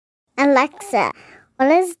Alexa,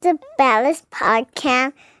 what is the baddest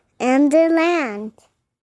podcast in the land?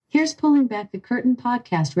 Here's Pulling Back the Curtain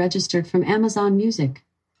podcast registered from Amazon Music.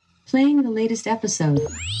 Playing the latest episode.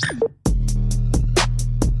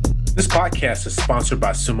 This podcast is sponsored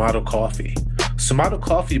by Sumato Coffee. Sumato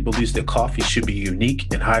Coffee believes that coffee should be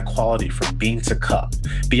unique and high quality from bean to cup.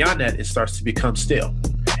 Beyond that, it starts to become stale.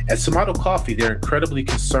 At Sumato Coffee, they're incredibly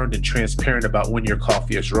concerned and transparent about when your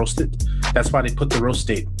coffee is roasted. That's why they put the roast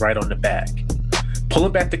date right on the bag.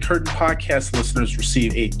 Pulling Back the Curtain podcast listeners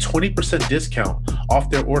receive a 20% discount off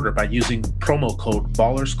their order by using promo code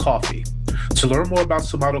BallersCoffee. To learn more about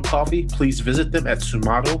Sumato Coffee, please visit them at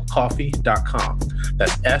sumatocoffee.com.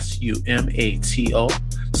 That's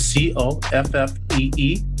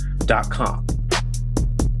SUMATOCOFFEE.com.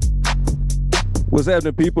 What's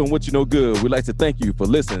happening, people, and what you know good? We'd like to thank you for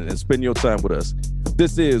listening and spending your time with us.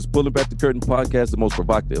 This is Pulling Back the Curtain podcast, the most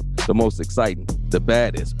provocative, the most exciting, the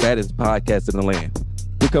baddest podcast in the land.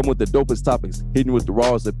 We come with the dopest topics, hitting with the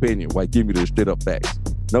rawest opinion while giving you the straight up facts.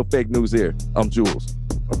 No fake news here. I'm Jules.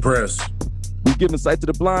 I'm Press. We give insight to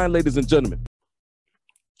the blind, ladies and gentlemen.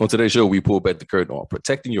 On today's show, we pull back the curtain on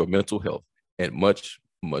protecting your mental health and much,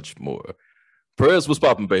 much more. Press, what's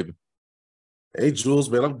popping, baby? Hey, Jules,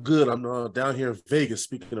 man, I'm good. I'm down here in Vegas.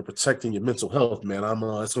 Speaking of protecting your mental health, man,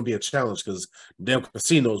 it's gonna be a challenge because damn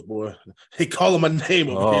casinos, boy, they calling my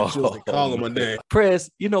name over here, Jules. They calling my name. Press,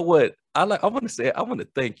 you know what? I want to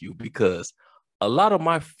thank you because a lot of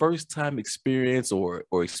my first time experience or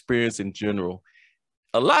experience in general,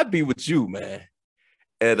 a lot be with you, man.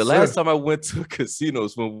 And the last time I went to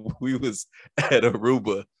casinos when we was at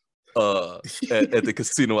Aruba. At the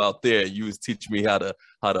casino out there, you was teaching me how to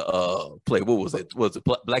play. What was it? Was it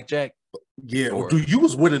blackjack? Yeah, dude, you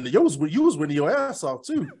was winning winning your ass off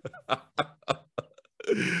too,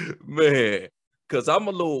 man. Because I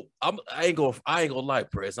ain't gonna lie,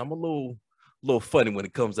 Press. I'm a little funny when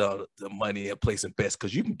it comes out to money and placing bets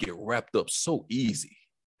because you can get wrapped up so easy.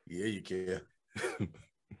 Yeah, you can.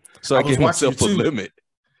 So I gave myself a limit.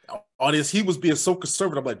 Audience, he was being so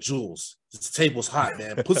conservative. I'm like, Jules, this table's hot,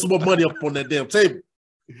 man. Put some more money up on that damn table.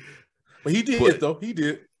 But he did, though. He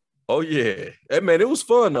did. Oh, yeah. Hey, man, it was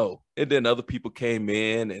fun, though. And then other people came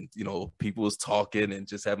in and, people was talking and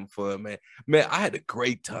just having fun, man. Man, I had a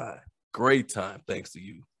great time. Great time, thanks to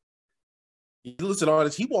you. Listen,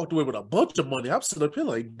 artist, he walked away with a bunch of money. I'm sitting up here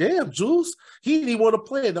like, damn, Jules, he didn't even want to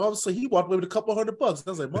play. And all of a sudden, he walked away with a couple $100. I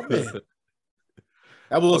was like, my man.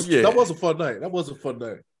 That was a fun night. That was a fun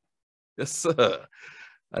night. Yes, sir.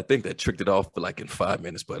 I think that tricked it off for like in 5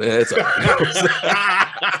 minutes, but it's all right.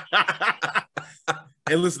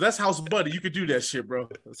 Hey, listen, that's house money. You could do that shit, bro.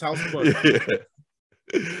 That's house money.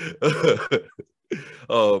 Yeah.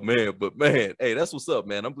 Oh man, but man, hey, that's what's up,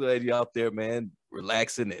 man. I'm glad you're out there, man,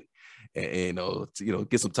 relaxing and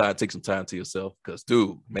get some time, take some time to yourself. Cause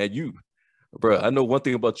dude, man, bro, I know one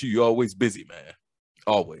thing about you, you're always busy, man.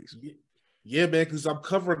 Always. Yeah, man, because I'm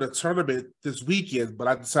covering a tournament this weekend, but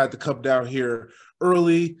I decided to come down here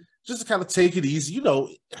early just to kind of take it easy.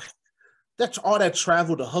 That's all that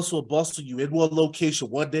travel, the hustle and bustle, you in one location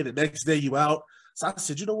one day, the next day you out. So I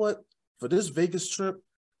said, you know what? For this Vegas trip,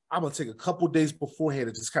 I'm going to take a couple days beforehand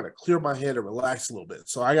and just kind of clear my head and relax a little bit.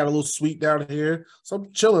 So I got a little suite down here. So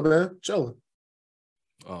I'm chilling, man, chilling.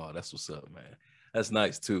 Oh, that's what's up, man. That's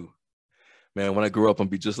nice, too. Man, when I grow up, I'm going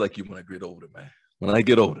to be just like you when I get older, man. When I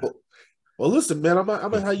get older. Well, listen, man, I'm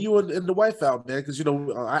gonna have you and the wife out, man, because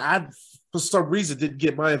I for some reason didn't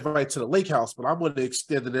get my invite to the lake house, but I'm going to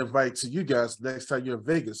extend an invite to you guys next time you're in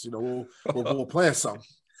Vegas. We'll plan something.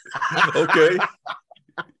 Okay,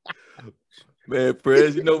 man,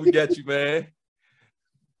 Prez, we got you, man.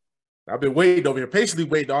 I've been waiting over here, patiently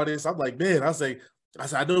waiting on this. I'm like, man, I said,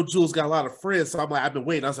 I know Jules got a lot of friends, so I'm like, I've been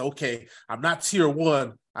waiting. I said, okay, I'm not tier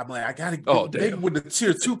 1. I'm like, I gotta maybe when the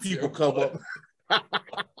tier 2 people come up.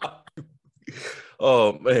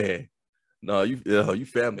 Oh man, no, you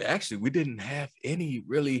family. Actually, we didn't have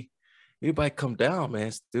anybody come down,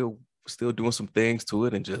 man. Still doing some things to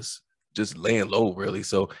it and just laying low, really.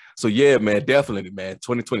 So yeah, man, definitely, man.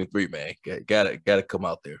 2023, man, gotta come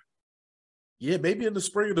out there. Yeah, maybe in the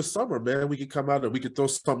spring or the summer, man, we could come out and we could throw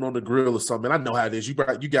something on the grill or something. And I know how it is. You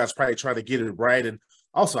guys probably trying to get it right, and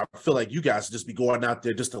also I feel like you guys just be going out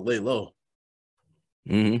there just to lay low.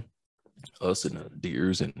 Mm-hmm. Us and the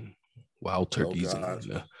deers and wild turkeys and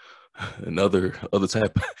other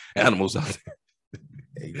type of animals out there.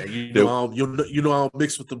 Hey, I don't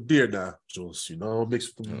mix with them deer now, Jules. I don't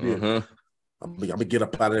mix with them deer. I'm gonna get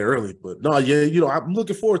up out of there early, but no, yeah, I'm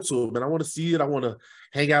looking forward to it, man. I want to see it. I want to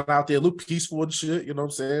hang out there, look peaceful and shit. You know what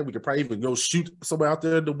I'm saying? We could probably even go shoot somewhere out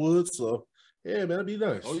there in the woods. So yeah, man, it'd be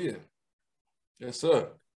nice. Oh yeah, yes sir.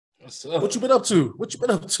 What's up? What you been up to? What you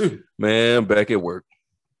been up to? Man, back at work.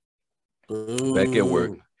 Ooh. Back at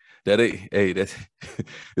work. That it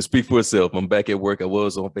speaks for itself. I'm back at work. I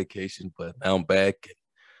was on vacation, but now I'm back.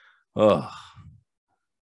 But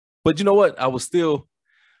you know what? I was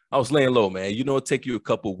laying low, man. You know, it take you a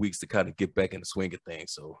couple of weeks to kind of get back in the swing of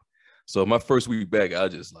things. So my first week back, I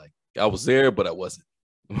was there, but I wasn't.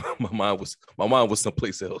 My mind was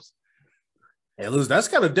someplace else. Hey, listen, that's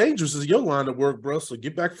kind of dangerous as your line of work, bro. So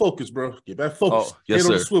get back focused, bro. Get back focused. Oh, yes, Head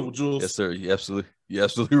on sir. the swivel, Jules. Yes, sir. You're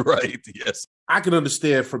absolutely right. Yes. I can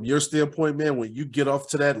understand from your standpoint, man, when you get off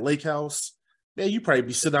to that lake house, man, you probably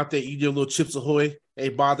be sitting out there eating your little Chips Ahoy,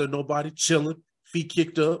 ain't bothering nobody, chilling, feet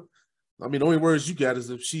kicked up. I mean, the only words you got is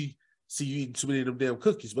if she see you eating too many of them damn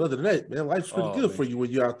cookies. But other than that, man, life's pretty good for you when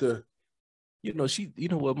you're out there. You know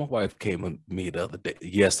what? My wife came to me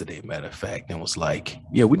yesterday, matter of fact, and was like,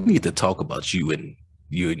 yeah, we need to talk about you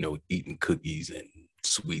eating cookies and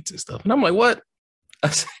sweets and stuff. And I'm like, what? I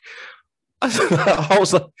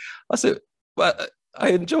said, but I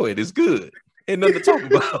enjoy it. It's good. Ain't nothing to talk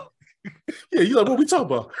about. Yeah, you like, what we talking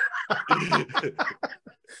about?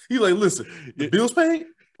 You like, listen, the bills paid?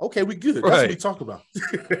 Okay, we good. That's what we talk about.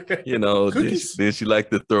 You know, then she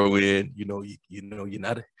like to throw in, you're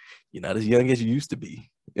not as young as you used to be.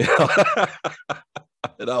 And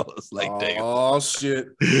I was like, damn. Oh shit.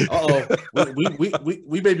 Uh-oh.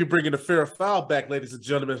 we may be bringing the fair foul back, ladies and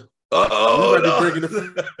gentlemen. We might be bringing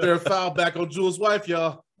the fair foul back on Jules' wife,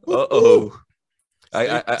 y'all. Uh-oh.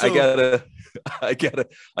 I gotta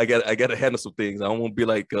handle some things. I don't want to be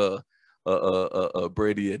like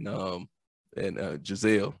Brady and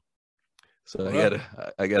Giselle. So I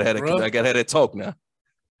gotta have that talk now.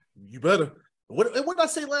 You better. What did I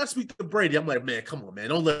say last week to Brady? I'm like, man, come on, man.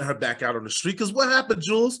 Don't let her back out on the street. Because what happened,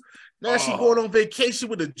 Jules? Now she's going on vacation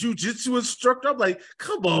with a jiu-jitsu instructor. I'm like,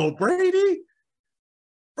 come on, Brady.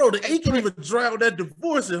 Bro, he can even drown that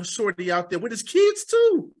divorce and shorty out there with his kids,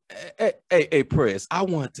 too. Hey, Press, I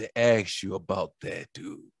want to ask you about that,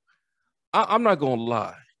 dude. I'm not going to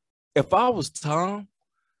lie. If I was Tom,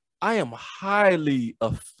 I am highly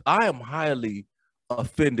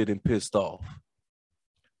offended and pissed off.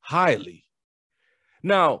 Highly.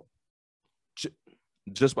 Now,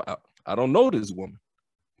 I don't know this woman,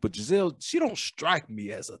 but Giselle, she don't strike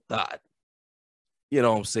me as a thought. You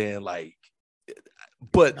know what I'm saying? Like,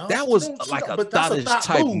 but no, that was like a thottish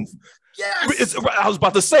type move. Yes. I was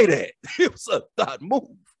about to say that. It was a thought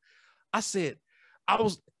move. I said,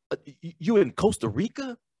 you in Costa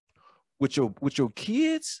Rica with your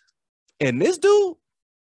kids and this dude?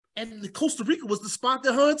 And Costa Rica was the spot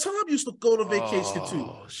that her and Tom used to go to vacation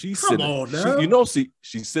to. Come on now.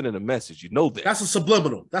 She's sending a message. You know that. That's a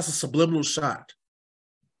subliminal. That's a subliminal shot.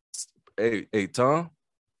 Hey, Tom,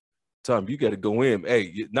 you got to go in.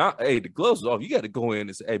 The gloves are off. You got to go in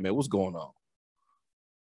and say, hey, man, what's going on?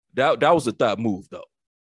 That was a thought move, though.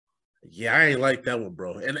 Yeah, I ain't like that one,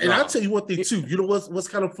 bro. And I'll tell you one thing, too. You know what's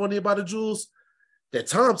kind of funny about it, Jules? That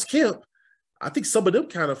Tom's camp, I think some of them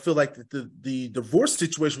kind of feel like the divorce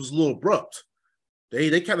situation was a little abrupt.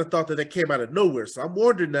 They kind of thought that came out of nowhere. So I'm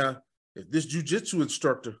wondering now if this jiu-jitsu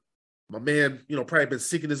instructor, my man, probably been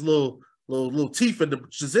sinking his little teeth into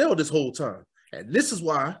Giselle this whole time. And this is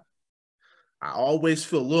why I always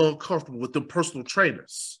feel a little uncomfortable with them personal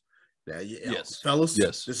trainers. Now, fellas,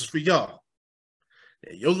 this is for y'all.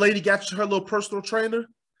 Now, your lady got her little personal trainer.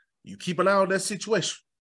 You keep an eye on that situation.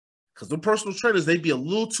 Because them personal trainers, they be a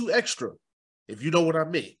little too extra. If you know what I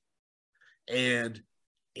mean. And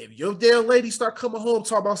if your damn lady start coming home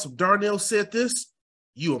talking about some Darnell said this,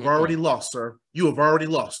 you have already lost, sir. You have already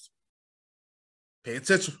lost. Pay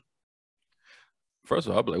attention. First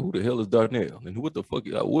of all, I'll be like, who the hell is Darnell? And what the fuck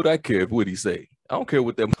would I care what he say? I don't care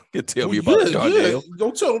what that can tell me about Darnell.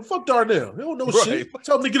 Don't tell him, fuck Darnell. He don't know shit.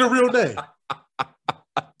 Tell him to get a real name.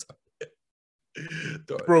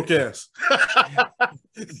 Broke ass.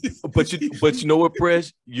 but you know what,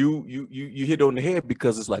 Press? You hit on the head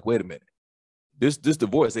because it's like, wait a minute. This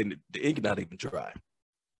divorce the ink not even dry.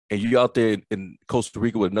 And you out there in Costa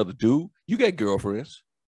Rica with another dude, you got girlfriends.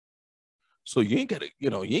 So you ain't gotta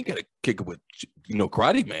kick it with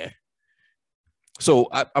karate man. So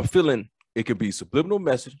I'm feeling it could be subliminal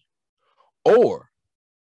message, or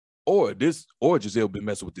Giselle been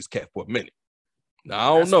messing with this cat for a minute.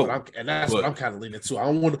 Now I don't know, that's what I'm kind of leaning to. I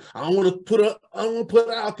don't want to put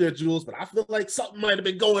it out there, Jules, but I feel like something might have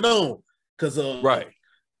been going on because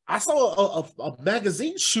I saw a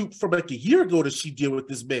magazine shoot from like a year ago that she did with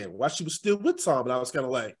this man while she was still with Tom, and I was kind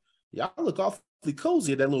of like, y'all look awfully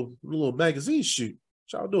cozy in that little magazine shoot.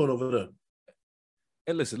 What y'all doing over there?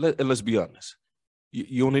 And listen, let's be honest.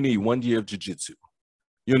 You only need 1 year of jiu-jitsu.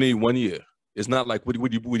 You only need 1 year. It's not like what do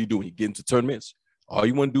you do when you get into tournaments? All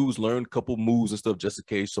you want to do is learn a couple moves and stuff just in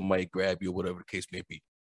case somebody grab you or whatever the case may be.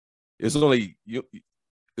 It's only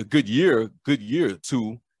a good year or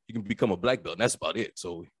two, you can become a black belt, and that's about it.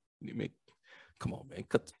 So come on, man.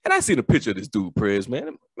 And I seen a picture of this dude, Prez,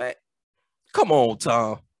 man. Come on,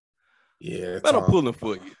 Tom. Yeah, man, I'm pulling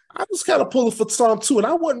for you. I was kind of pulling for Tom too, and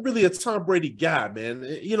I wasn't really a Tom Brady guy, man.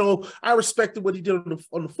 You know, I respected what he did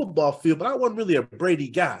on the football field, but I wasn't really a Brady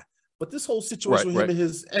guy. But this whole situation with him and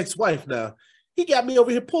his ex-wife now, he got me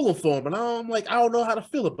over here pulling for him, and I'm like, I don't know how to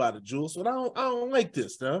feel about it, Jules. But I don't like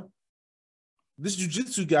this now. This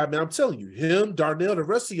jiu-jitsu guy, man, I'm telling you, him, Darnell, the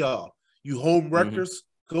rest of y'all, you home wreckers,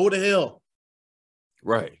 go to hell.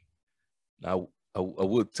 Right. Now, I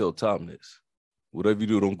would tell Tom this. Whatever you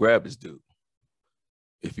do, don't grab this dude.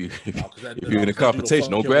 If you're in a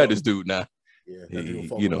confrontation, don't grab this dude now.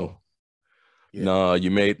 Yeah, Nah,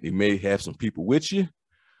 you may have some people with you,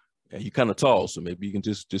 and you're kind of tall, so maybe you can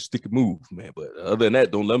just stick a move, man. But other than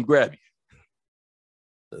that, don't let him grab you.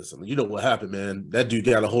 Listen, you know what happened, man. That dude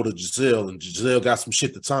got a hold of Giselle, and Giselle got some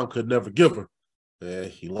shit that Tom could never give her. Yeah,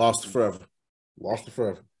 he lost it forever.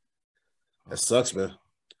 That sucks, man.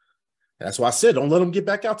 That's why I said, don't let him get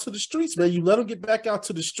back out to the streets, man. You let him get back out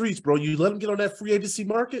to the streets, bro. You let him get on that free agency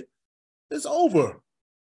market, it's over.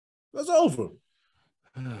 That's over.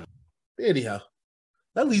 Anyhow,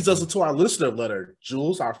 that leads us into our listener letter,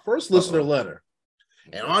 Jules, our first listener letter.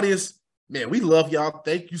 And audience, man, we love y'all.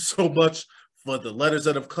 Thank you so much for the letters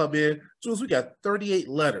that have come in. Jules, we got 38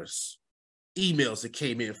 letters, emails that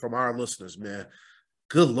came in from our listeners, man.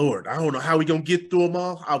 Good Lord. I don't know how we're going to get through them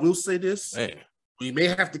all. I will say this. Man. We may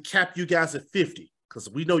have to cap you guys at 50 because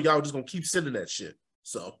we know y'all just going to keep sending that shit.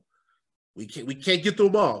 So we can't get through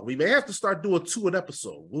them all. We may have to start doing 2 an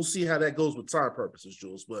episode. We'll see how that goes with time purposes,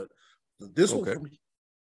 Jules. But this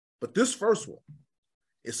this first one,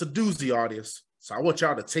 it's a doozy, audience. So I want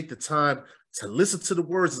y'all to take the time to listen to the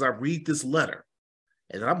words as I read this letter.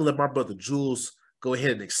 And then I'm going to let my brother Jules go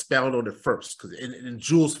ahead and expound on it first because in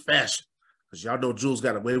Jules' fashion, because y'all know Jules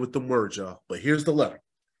got away with them words, y'all. But here's the letter.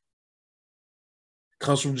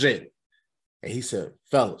 Comes from Jalen. And he said,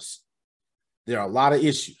 fellas, there are a lot of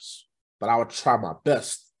issues, but I will try my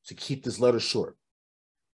best to keep this letter short.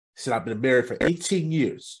 He said, I've been married for 18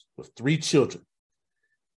 years with 3 children.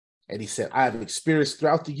 And he said, I have experienced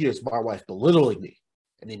throughout the years my wife belittling me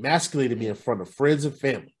and emasculating me in front of friends and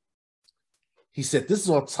family. He said, this is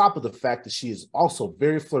on top of the fact that she is also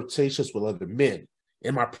very flirtatious with other men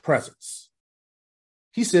in my presence.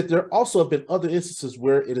 He said there also have been other instances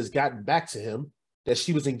where it has gotten back to him that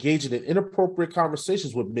she was engaging in inappropriate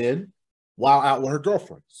conversations with men while out with her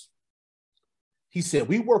girlfriends. He said,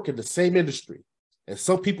 we work in the same industry, and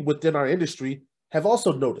some people within our industry have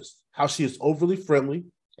also noticed how she is overly friendly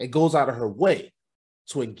and goes out of her way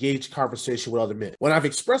to engage conversation with other men. When I've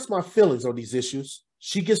expressed my feelings on these issues,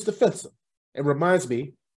 she gets defensive and reminds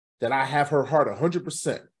me that I have her heart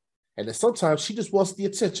 100%, and that sometimes she just wants the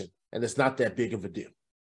attention, and it's not that big of a deal.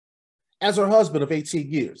 As her husband of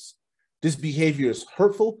 18 years, this behavior is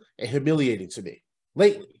hurtful and humiliating to me.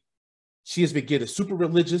 Lately, she has been getting super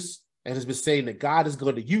religious and has been saying that God is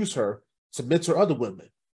going to use her to mentor other women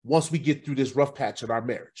once we get through this rough patch in our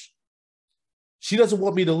marriage. She doesn't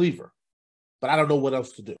want me to leave her, but I don't know what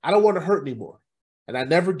else to do. I don't want to hurt anymore, and I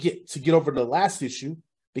never get over the last issue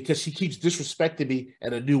because she keeps disrespecting me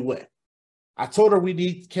in a new way. I told her we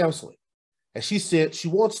need counseling, and she said she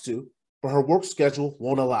wants to, but her work schedule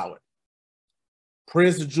won't allow it.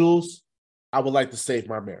 Prayers to Jules. I would like to save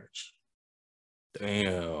my marriage.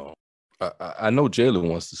 Damn. I know Jalen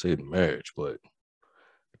wants to save the marriage, but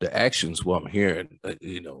the actions, what I'm hearing,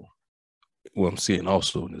 what I'm seeing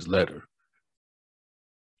also in this letter,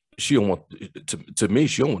 she don't want, to me,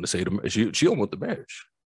 she don't want to save the marriage. She don't want the marriage.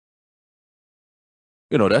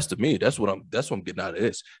 That's to me, that's what I'm getting out of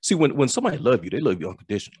this. See, when somebody love you, they love you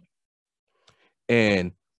unconditionally.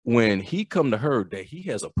 And when he come to her that he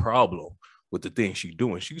has a problem with the things she's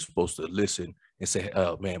doing, she's supposed to listen and say,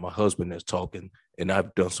 oh man, my husband is talking and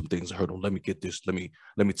I've done some things to hurt him. Let me get this. Let me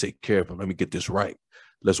take care of him. Let me get this right.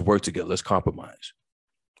 Let's work together. Let's compromise.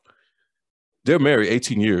 They're married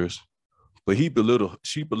 18 years, but she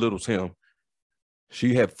belittles him.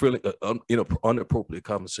 She had inappropriate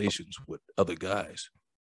conversations with other guys,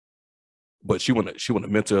 but she want to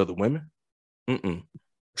mentor other women.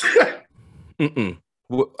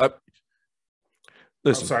 Well,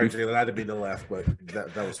 listen, I'm sorry, Jalen. I didn't mean to laugh, but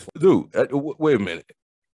that was funny. Dude, wait a minute.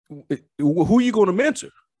 Who are you going to mentor?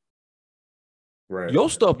 Right. Your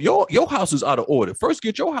stuff, your house is out of order. First,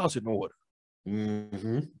 get your house in order.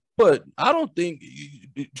 Mm-hmm. But I don't think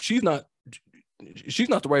she's not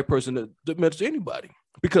the right person to mentor anybody.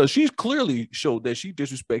 because she's clearly showed that she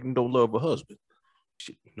disrespecting and don't love her husband.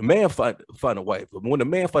 The man find a wife. When the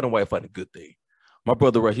man find a wife, find a good thing. My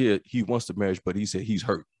brother right here, he wants the marriage, but he said he's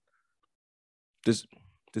hurt. This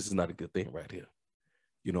is not a good thing right here.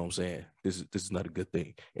 You know what I'm saying? This is not a good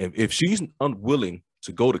thing. And if she's unwilling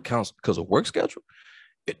to go to counsel because of work schedule,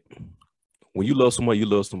 when you love somebody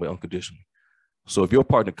unconditionally. So if your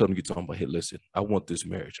partner comes to you talking about, hey, listen, I want this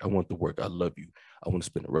marriage. I want the work. I love you. I want to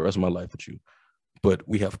spend the rest of my life with you. But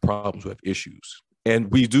we have problems, we have issues.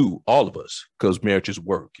 And we do, all of us, because marriage is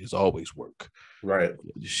work. It's always work. Right.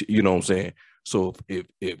 You know what I'm saying? So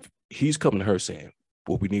if he's coming to her saying,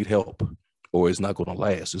 well, we need help, or it's not going to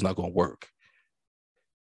last, it's not going to work.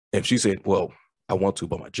 If she said, well, I want to,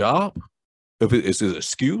 but my job, if it's an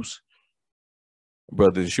excuse,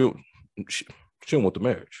 brother, she don't want the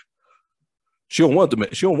marriage. She don't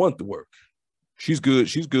want the work. She's good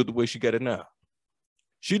the way she got it now.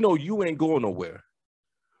 She know you ain't going nowhere,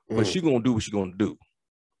 but she gonna do what she gonna do.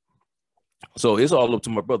 So it's all up to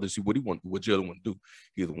my brother to see what Jalen want to do.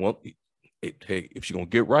 He either want, hey, if she gonna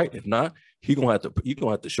get right, if not, he gonna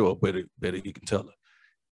have to show up better. He can tell her,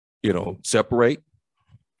 you know, separate.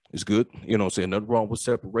 It's good. You know what I'm saying? Nothing wrong with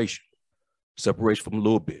separation. Separation from a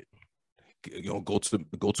little bit. You know, go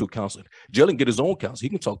to a counselor. Jalen get his own counselor. He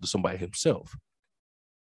can talk to somebody himself,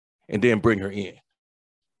 and then bring her in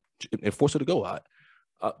and force her to go out.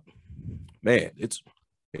 Man,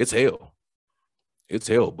 it's hell. It's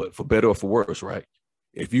hell, but for better or for worse, right?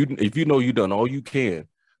 If you know you've done all you can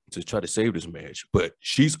to try to save this marriage, but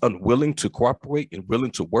she's unwilling to cooperate and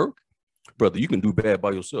willing to work, brother, you can do bad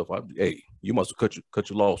by yourself. Hey, you must cut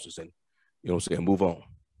your losses and, you know what I'm saying, move on.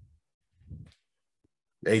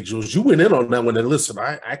 Hey, Jules, you went in on that one. And listen,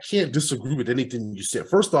 I can't disagree with anything you said.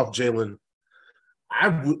 First off, Jalen,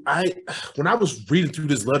 when I was reading through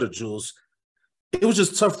this letter, Jules, it was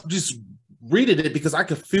just tough just reading it because I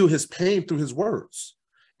could feel his pain through his words.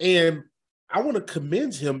 And I want to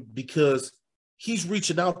commend him because he's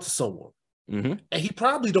reaching out to someone. Mm-hmm. And he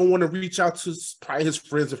probably don't want to reach out to probably his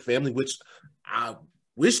friends or family, which I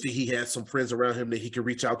wish that he had some friends around him that he could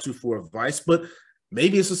reach out to for advice. But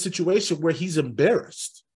maybe it's a situation where he's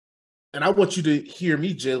embarrassed. And I want you to hear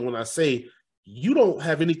me, Jalen, when I say you don't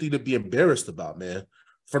have anything to be embarrassed about, man.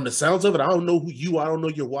 From the sounds of it, I don't know who you are, I don't know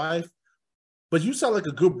your wife, but you sound like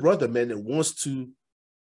a good brother, man, that wants to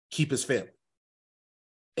keep his family.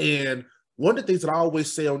 And one of the things that I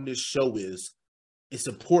always say on this show is it's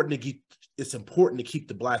important to keep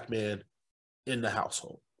the Black man in the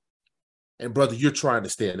household. And brother, you're trying to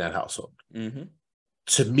stay in that household. Mm-hmm.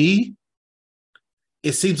 To me,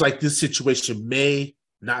 it seems like this situation may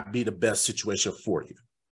not be the best situation for you.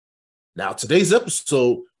 Now, today's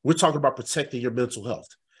episode, we're talking about protecting your mental health.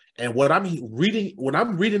 And when I'm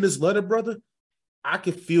reading this letter, brother, I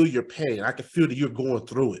can feel your pain. I can feel that you're going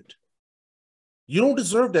through it. You don't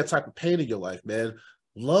deserve that type of pain in your life, man.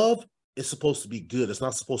 Love is supposed to be good. It's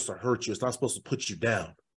not supposed to hurt you. It's not supposed to put you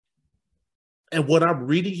down. And what I'm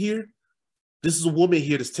reading here, this is a woman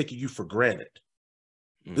here that's taking you for granted.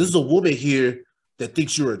 Mm-hmm. This is a woman here that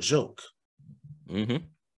thinks you're a joke. Mm-hmm.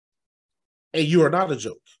 And you are not a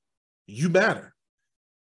joke. You matter.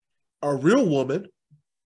 A real woman,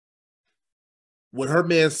 when her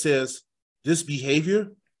man says, this behavior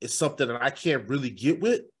is something that I can't really get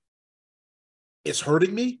with, it's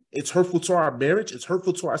hurting me, it's hurtful to our marriage, it's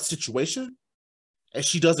hurtful to our situation, and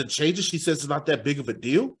she doesn't change it, she says it's not that big of a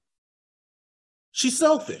deal, she's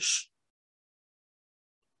selfish.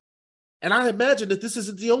 And I imagine that this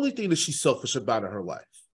isn't the only thing that she's selfish about in her life.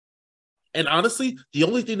 And honestly, the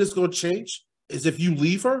only thing that's going to change is if you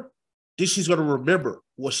leave her, then she's going to remember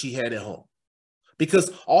what she had at home.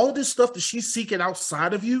 Because all of this stuff that she's seeking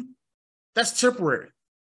outside of you, that's temporary.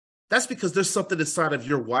 That's because there's something inside of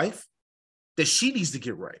your wife that she needs to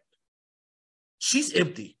get right. She's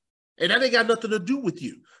empty. And that ain't got nothing to do with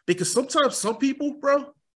you. Because sometimes some people,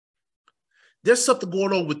 bro, there's something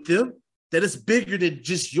going on with them that is bigger than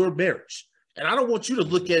just your marriage. And I don't want you to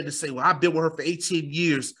look at it and say, well, I've been with her for 18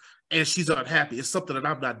 years and she's unhappy. It's something that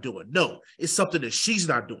I'm not doing. No, it's something that she's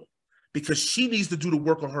not doing because she needs to do the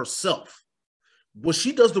work on herself. When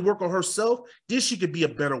she does the work on herself, then she can be a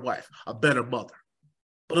better wife, a better mother.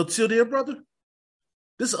 But until then, brother,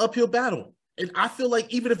 this is an uphill battle. And I feel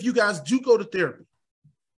like even if you guys do go to therapy,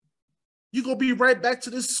 you're going to be right back to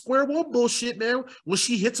this square one bullshit, man, when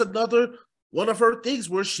she hits another one of her things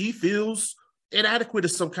where she feels inadequate in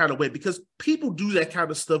some kind of way. Because people do that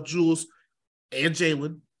kind of stuff, Jules and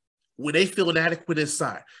Jalen, when they feel inadequate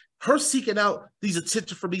inside. Her seeking out these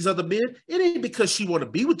attention from these other men, it ain't because she want to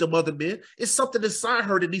be with them other men. It's something inside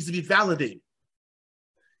her that needs to be validated.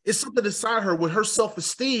 It's something inside her where her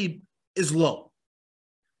self-esteem is low.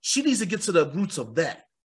 She needs to get to the roots of that.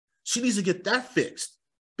 She needs to get that fixed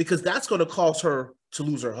because that's going to cause her to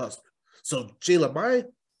lose her husband. So, Jayla, my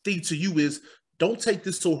thing to you is don't take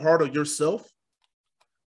this so hard on yourself.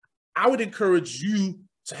 I would encourage you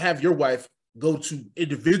to have your wife go to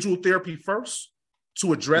individual therapy first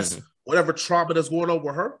to address whatever trauma that's going on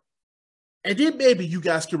with her. And then maybe you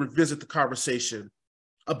guys can revisit the conversation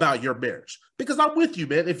about your marriage. Because I'm with you,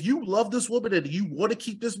 man. If you love this woman and you want to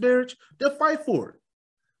keep this marriage, then fight for it.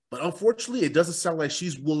 But unfortunately, it doesn't sound like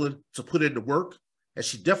she's willing to put in the work, and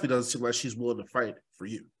she definitely doesn't seem like she's willing to fight for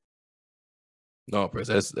you. No, Prince,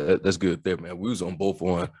 that's good there, man. We was on both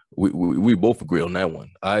on. We both agree on that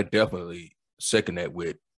one. I definitely second that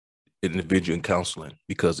with individual counseling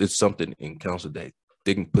because it's something in counseling that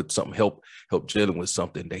they can put something help Jalen with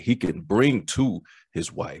something that he can bring to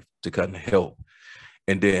his wife to kind of help.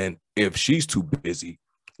 And then if she's too busy,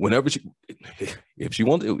 if she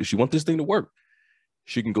wants this thing to work,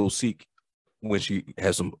 she can go seek when she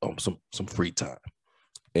has some free time,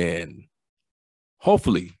 and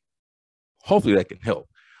hopefully that can help.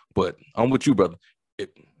 But I'm with you, brother. If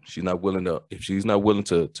she's not willing to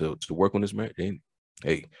work on this marriage, then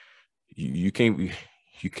hey, you can't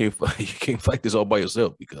fight this all by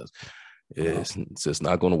yourself because it's just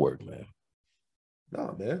not going to work, man.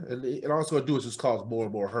 No, man. And all it's going to do is just cause more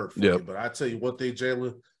and more hurt for you. But I tell you one thing,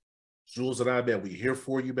 Jalen, Jules and I, man, we're here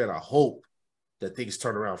for you, man. I hope that things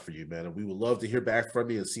turn around for you, man. And we would love to hear back from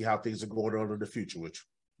you and see how things are going on in the future with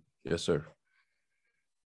you. Yes, sir.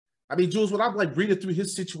 I mean, Jules, when I'm like reading through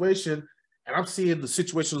his situation and I'm seeing the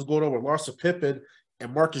situation that's going on with Larsa Pippen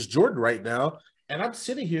and Marcus Jordan right now, and I'm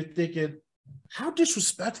sitting here thinking, how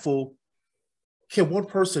disrespectful can one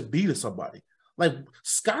person be to somebody? Like,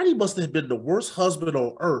 Scottie must have been the worst husband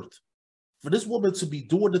on earth for this woman to be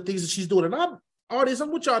doing the things that she's doing. And I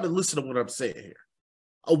want y'all to listen to what I'm saying here.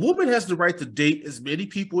 A woman has the right to date as many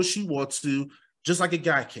people as she wants to, just like a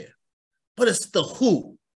guy can. But it's the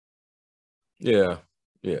who. Yeah,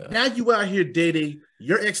 yeah. Now you out here dating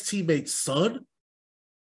your ex-teammate's son,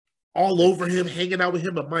 all over him, hanging out with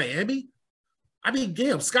him in Miami. I mean,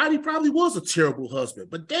 damn, Scottie probably was a terrible husband,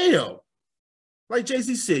 but damn, like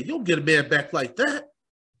Jay-Z said, you don't get a man back like that.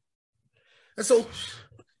 And so,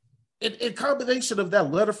 in combination of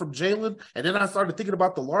that letter from Jalen, and then I started thinking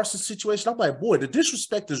about the Larsa situation, I'm like, boy, the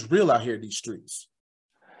disrespect is real out here in these streets.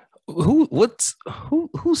 Who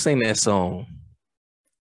sang that song?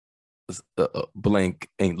 Blank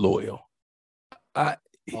ain't loyal.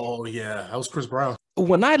 Oh yeah, that was Chris Brown.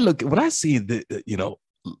 When I see the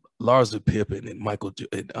Larsa Pippen and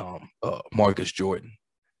Marcus Jordan,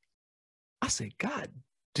 I say, God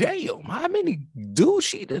damn, how many dudes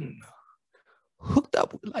she done hooked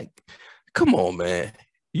up with? Like, come on, man,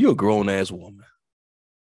 you're a grown ass woman.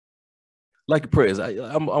 Like Prez,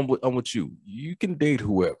 I'm with you. You can date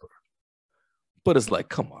whoever, but it's like,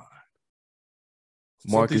 come on,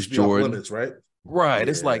 Marcus Jordan, limits, right? Right. Yeah.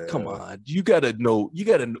 It's like, come on. You gotta know. You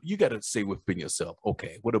gotta say within yourself.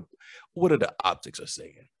 Okay, what are the optics are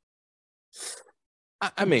saying?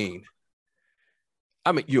 I mean,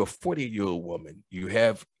 you're a 48-year-old woman. You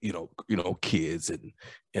have, kids, and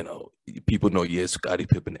people know you're Scottie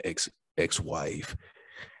Pippen ex-wife.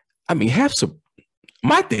 I mean,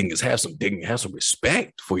 my thing is have some dignity, have some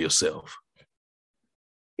respect for yourself.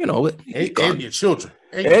 And your children.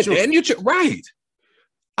 And your children. Right.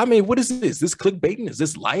 I mean, what is this? This clickbaiting? Is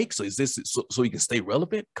this likes? Or is this so you can stay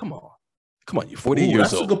relevant? Come on. You're 48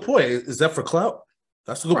 years old. That's a good point. Is that for clout?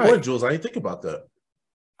 That's a good point, Jules. I didn't think about that.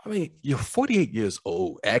 I mean, you're 48 years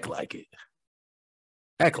old. Act like it.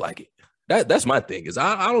 Act like it. That's my thing. Is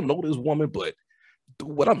I don't know this woman, but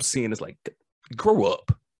what I'm seeing is like, grow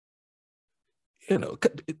up. I'll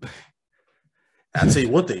tell you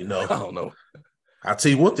one thing, though. I don't know. I'll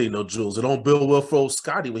tell you one thing, though, Jules. It don't build well for old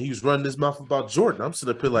Scottie when he was running his mouth about Jordan. I'm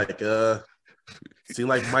sitting up here like, seem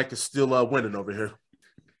like Mike is still winning over here.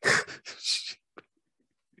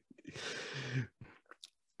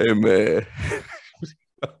 Hey, man.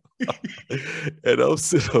 And I'm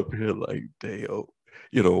sitting up here like,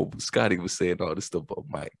 damn. Scottie was saying all this stuff about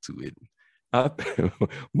Mike too. And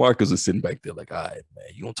Marcus was sitting back there like, all right, man,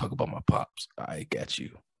 you don't talk about my pops. I got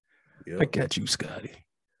you. Yep. I got you, Scottie.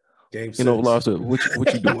 Game Larsa,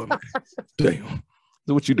 what you doing, man? Damn.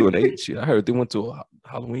 So what you doing? Shit, I heard they went to a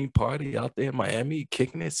Halloween party out there in Miami,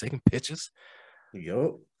 kicking it, taking pictures.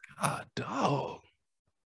 Yup. God, dog.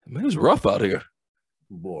 Man, it's rough out here.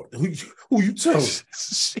 Boy, who you telling?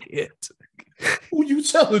 Shit. Who you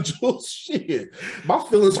telling, Jules? Shit. My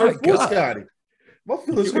feelings hurt for Scottie. My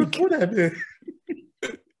feelings hurt for that man.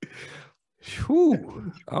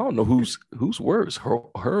 Whew. I don't know who's worse, her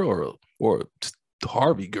or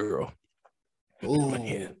Harvey girl.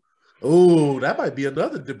 Ooh, that might be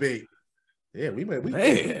another debate. Yeah,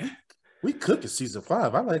 we cook in season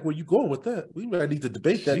 5. I like where you going with that. We might need to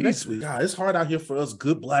debate that next week. God, it's hard out here for us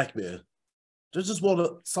good black men. Just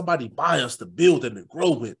want somebody buy us to build and to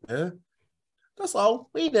grow with, man. That's all.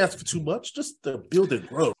 We ain't asking for too much. Just to build and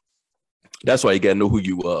grow. That's why you gotta know who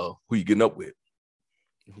you getting up with.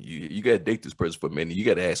 You gotta date this person for a minute. You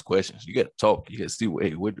gotta ask questions. You gotta talk. You gotta see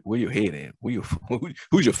where your head at.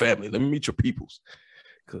 Who's your family? Let me meet your peoples.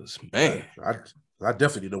 Because man, I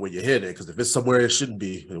definitely know where your head at. Because if it's somewhere it shouldn't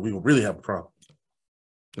be, we will really have a problem.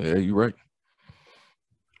 Yeah, you're right.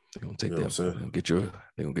 They're gonna take that.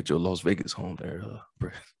 They're gonna get your Las Vegas home there,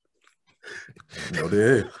 No,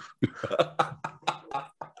 they ain't.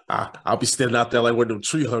 I'll be standing out there like one of them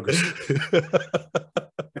tree huggers.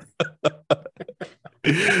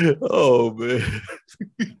 Oh man.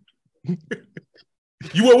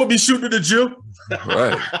 You want me shooting in the gym?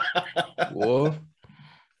 Right. Well.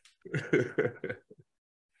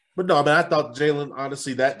 But no, man, I thought Jalen,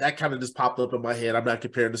 honestly, that kind of just popped up in my head. I'm not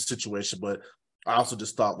comparing the situation, but I also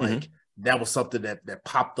just thought like that was something that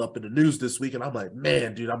popped up in the news this week. And I'm like,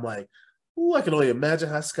 man, dude, ooh, I can only imagine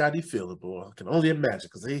how Scotty feeling, boy. I can only imagine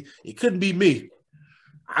because it couldn't be me.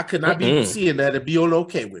 I could not be seeing that and be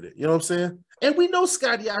okay with it. You know what I'm saying? And we know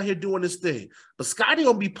Scotty out here doing this thing, but Scotty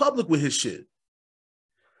gonna be public with his shit.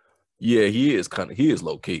 Yeah, he is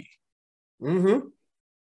low key. Mm-hmm.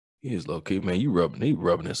 He is low key, man. He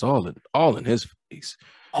rubbing this all in his face.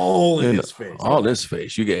 All in his face. All in his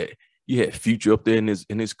face. You had Future up there in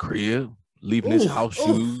his crib, leaving his house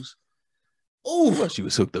shoes. Oh, well, she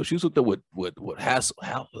was hooked up. She was hooked up with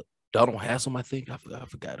Donald Hassel, I think. I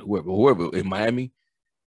forgot whoever in Miami.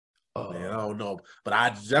 Man, I don't know, but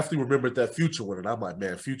I definitely remembered that Future one, and I'm like,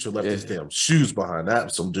 man, Future left his damn shoes behind. That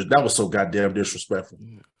was so goddamn disrespectful.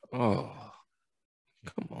 Oh,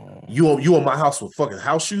 come on! You on my house with fucking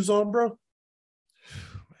house shoes on, bro?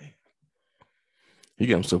 Man. He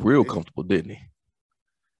got himself real comfortable, didn't he?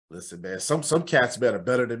 Listen, man, some cats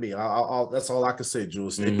better than me. That's all I can say,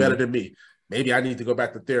 Jules. They better than me. Maybe I need to go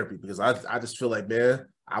back to therapy because I just feel like, man,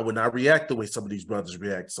 I would not react the way some of these brothers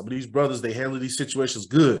react. Some of these brothers, they handle these situations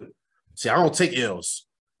good. See, I don't take L's.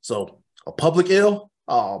 So a public L,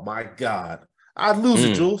 oh my God. I'd lose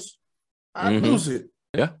it, Jules. I'd lose it.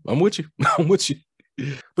 Yeah, I'm with you. I'm with you.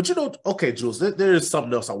 But okay, Jules, there is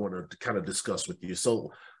something else I wanted to kind of discuss with you.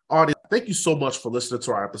 So, audience, thank you so much for listening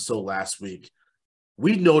to our episode last week.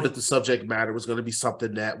 We know that the subject matter was going to be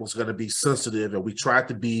something that was going to be sensitive, and we tried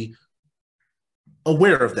to be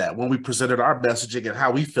aware of that when we presented our messaging and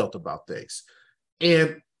how we felt about things.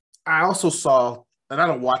 And I also saw, and I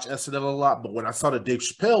don't watch SNL a lot, but when I saw that Dave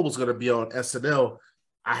Chappelle was going to be on SNL,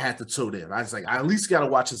 I had to tune in. I was like, I at least got to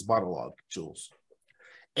watch his monologue, Jules.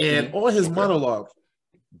 And on his monologue,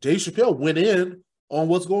 Dave Chappelle went in on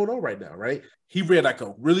what's going on right now, right? He read like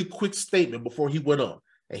a really quick statement before he went on.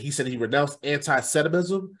 And he said he renounced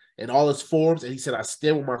anti-Semitism in all its forms. And he said, I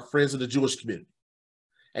stand with my friends in the Jewish community.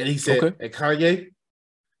 And he said, and Kanye,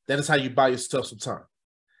 that is how you buy yourself some time.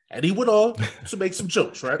 And he went on to make some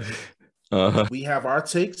jokes, right? We have our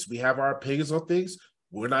takes. We have our opinions on things.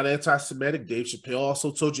 We're not anti-Semitic. Dave Chappelle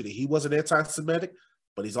also told you that he wasn't anti-Semitic,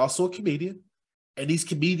 but he's also a comedian. And these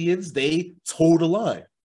comedians, they toe the line.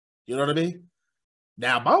 You know what I mean?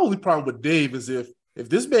 Now, my only problem with Dave is if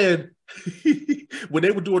this man, when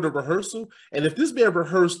they were doing the rehearsal, and if this man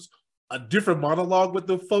rehearsed a different monologue with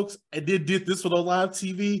the folks and then did this on live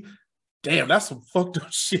TV, damn, that's some fucked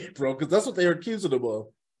up shit, bro, because that's what they were accusing him of.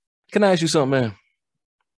 Can I ask you something, man?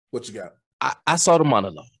 What you got? I saw the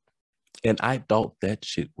monologue, and I thought that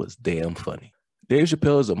shit was damn funny. Dave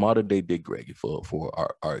Chappelle is a modern-day Dick Gregory for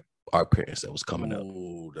our parents that was coming up.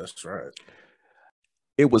 Oh, that's right.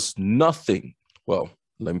 It was nothing. Well,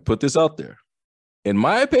 let me put this out there. In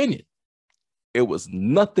my opinion, it was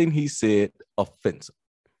nothing he said offensive.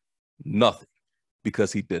 Nothing.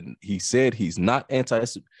 Because he didn't. He said he's not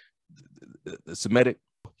anti-Semitic.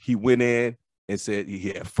 He went in and said he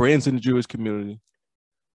had friends in the Jewish community.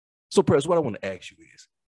 So, Press, what I want to ask you is,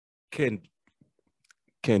 can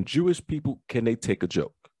Jewish people, can they take a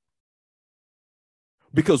joke?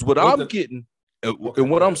 Because what I'm getting and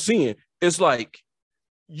what I'm seeing is like,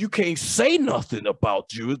 you can't say nothing about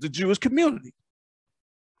the Jewish community.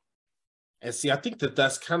 And see, I think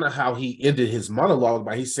that's kind of how he ended his monologue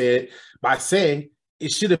by saying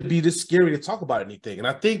it shouldn't be this scary to talk about anything. And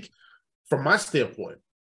I think from my standpoint,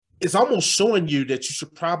 it's almost showing you that you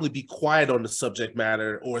should probably be quiet on the subject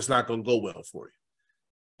matter or it's not going to go well for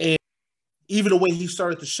you. And even the way he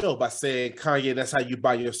started the show by saying, Kanye, that's how you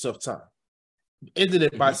buy yourself time. Ended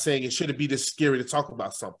it by saying it shouldn't be this scary to talk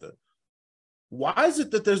about something. Why is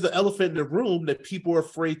it that there's the elephant in the room that people are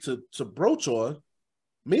afraid to broach on?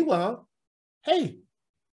 Meanwhile, hey,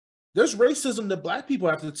 there's racism that Black people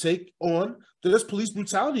have to take on. There's police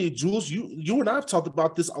brutality. Jules, you and I have talked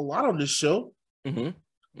about this a lot on this show.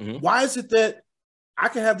 Why is it that I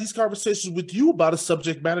can have these conversations with you about a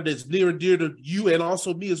subject matter that's near and dear to you and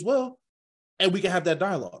also me as well, and we can have that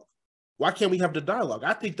dialogue? Why can't we have the dialogue?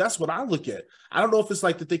 I think that's what I look at. I don't know if it's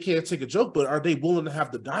like that they can't take a joke, but are they willing to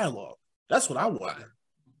have the dialogue? That's what I want.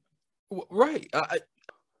 Right.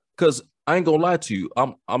 Because I ain't gonna lie to you.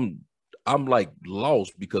 I'm like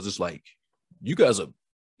lost because it's like you guys are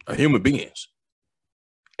human beings.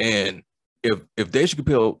 And if Dave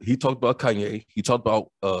Chappelle, he talked about Kanye, he talked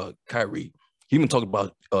about Kyrie, he even talked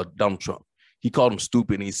about Donald Trump. He called him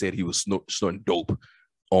stupid and he said he was snorting dope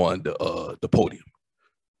on the podium.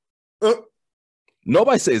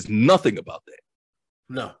 Nobody says nothing about that.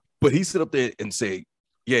 No. But he sit up there and say,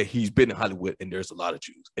 yeah, he's been in Hollywood and there's a lot of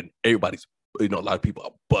Jews and everybody's, a lot of people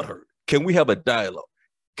are butthurt. Can we have a dialogue?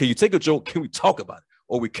 Can you take a joke? Can we talk about it?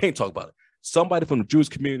 Or we can't talk about it. Somebody from the Jewish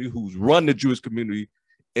community who's run the Jewish community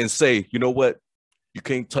and say, you know what? You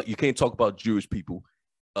can't talk about Jewish people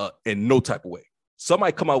in no type of way.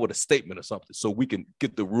 Somebody come out with a statement or something so we can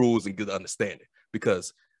get the rules and get the understanding.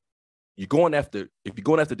 Because if you're going after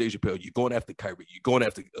Dave Chappelle, you're going after Kyrie, you're going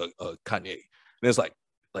after Kanye. And it's like,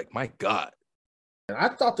 my God. And I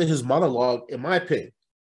thought that his monologue, in my opinion,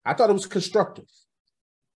 I thought it was constructive.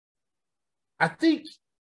 I think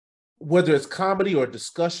whether it's comedy or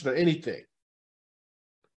discussion or anything,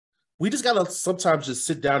 we just got to sometimes just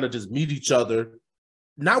sit down and just meet each other,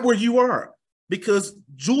 not where you are. Because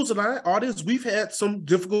Jules and I, audience, we've had some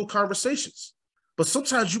difficult conversations. But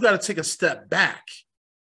sometimes you got to take a step back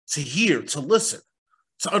to hear, to listen,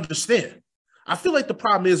 to understand. I feel like the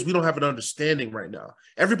problem is we don't have an understanding right now.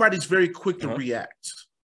 Everybody's very quick to react.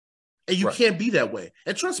 And you can't be that way.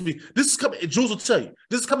 And trust me, this is coming, Jules will tell you,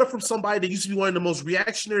 this is coming from somebody that used to be one of the most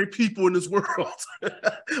reactionary people in this world.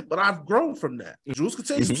 But I've grown from that. Jules can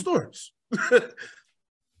tell you some stories.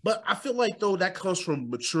 But I feel like, though, that comes from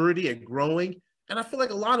maturity and growing. And I feel like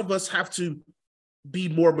a lot of us have to be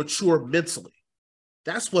more mature mentally.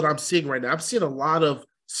 That's what I'm seeing right now. I'm seeing a lot of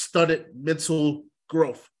stunted mental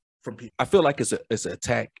growth from people. I feel like it's an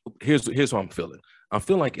attack. Here's what I'm feeling. I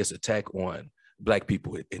feel like it's an attack on Black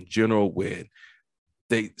people in general when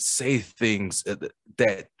they say things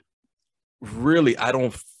that really I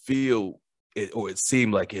don't feel it, or it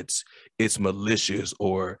seems like it's malicious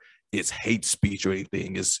or it's hate speech or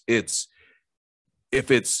anything. It's if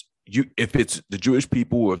it's the Jewish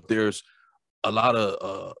people, or if there's a lot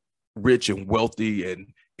of rich and wealthy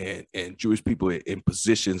and Jewish people in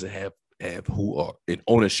positions and have who are in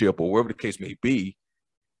ownership or wherever the case may be,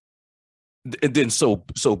 and then so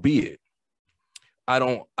be it. I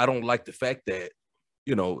don't like the fact that,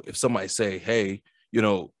 if somebody say, hey,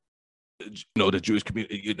 the Jewish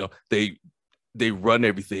community, they run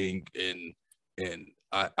everything, and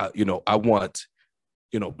I want,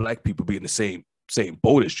 Black people be in the same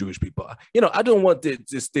boat as Jewish people. I don't want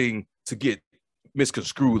this thing to get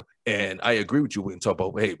misconstrued. And I agree with you when you talk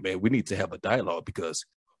about, hey, man, we need to have a dialogue, because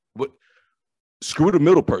screw the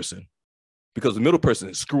middle person, because the middle person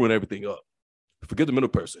is screwing everything up. Forget the middle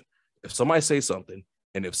person. If somebody says something,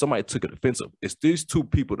 and if somebody took it offensive, it's these two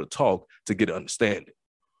people to talk to get an understanding.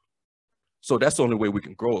 So that's the only way we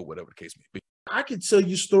can grow, or whatever the case may be. I can tell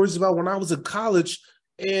you stories about when I was in college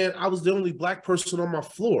and I was the only Black person on my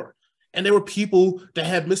floor. And there were people that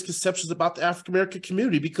had misconceptions about the African-American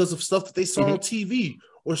community because of stuff that they saw on TV,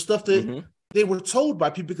 or stuff that they were told by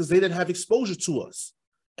people because they didn't have exposure to us.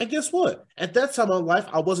 And guess what? At that time in life,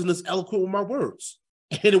 I wasn't as eloquent with my words.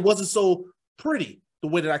 And it wasn't so pretty the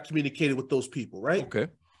way that I communicated with those people, right? Okay.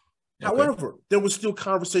 However, there was still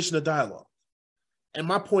conversation and dialogue. And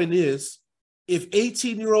my point is, if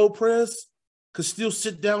 18-year-old Prez could still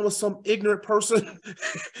sit down with some ignorant person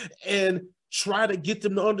and try to get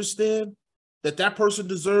them to understand that that person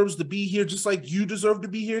deserves to be here just like you deserve to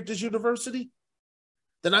be here at this university,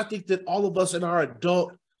 then I think that all of us in our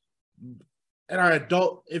adult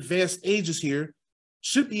advanced ages here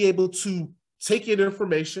should be able to take in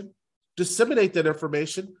information, disseminate that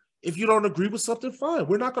information. If you don't agree with something, fine.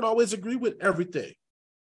 We're not going to always agree with everything.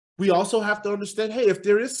 We also have to understand, hey, if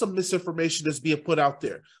there is some misinformation that's being put out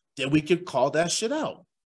there, then we can call that shit out.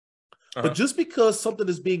 But just because something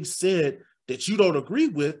is being said that you don't agree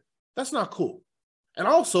with, that's not cool. And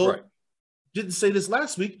also, didn't say this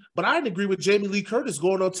last week, but I didn't agree with Jamie Lee Curtis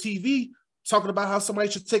going on TV talking about how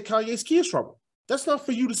somebody should take Kanye's kids from him. That's not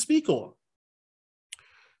for you to speak on.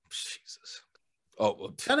 Jesus. Oh,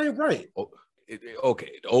 well, that ain't right.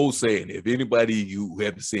 Okay, the old saying, if anybody you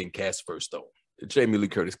haven't seen cast first stone, Jamie Lee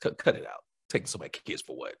Curtis, cut it out. Taking somebody's kids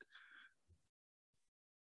for what?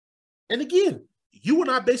 And again, you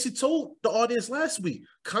and I basically told the audience last week,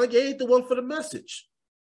 Kanye ain't the one for the message.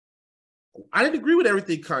 I didn't agree with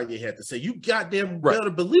everything Kanye had to say. You goddamn better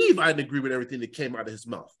believe I didn't agree with everything that came out of his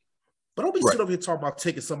mouth. But don't be sitting over here talking about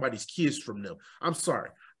taking somebody's kids from them. I'm sorry.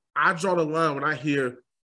 I draw the line when I hear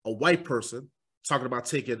a white person talking about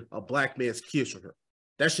taking a black man's kids from him.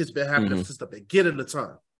 That shit's been happening since the beginning of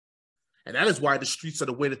time. And that is why the streets are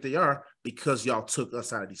the way that they are, because y'all took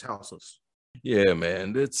us out of these houses. Yeah,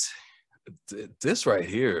 man. This right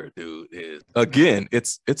here, dude, is, again,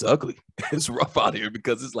 it's ugly. It's rough out here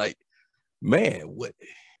because it's like, man, what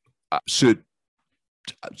should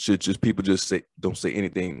just people just say, don't say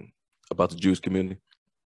anything about the Jewish community?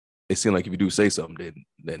 It seems like if you do say something,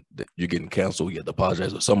 then you're getting canceled, you have to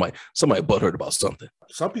apologize, or somebody butthurt about something.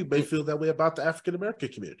 Some people may feel that way about the African-American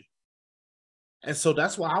community. And so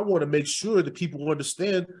that's why I want to make sure that people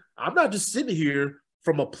understand I'm not just sitting here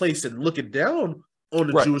from a place and looking down on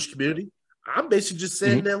the Jewish community. I'm basically just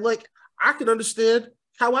saying that, like, I can understand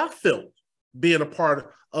how I felt being a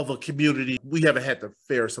part of a community. We haven't had the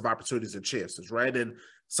fairest of opportunities and chances, right? And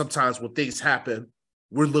sometimes when things happen,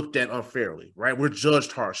 we're looked at unfairly, right? We're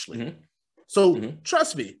judged harshly. So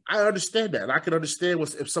trust me, I understand that. And I can understand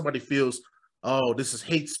if somebody feels, oh, this is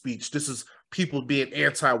hate speech. This is people being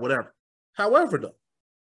anti-whatever. However, though,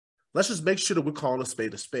 let's just make sure that we're calling a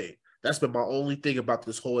spade a spade. That's been my only thing about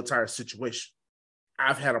this whole entire situation.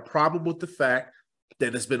 I've had a problem with the fact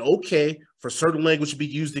that it's been okay for certain language to be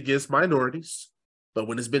used against minorities, but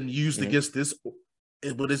when it's been used against this,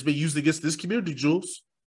 when it's been used against this community, Jules,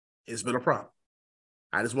 it's been a problem.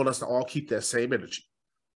 I just want us to all keep that same energy.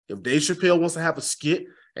 If Dave Chappelle wants to have a skit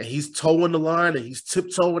and he's towing the line and he's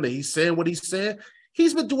tiptoeing and he's saying what he's saying,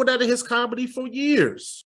 he's been doing that in his comedy for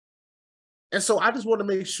years. And so I just want to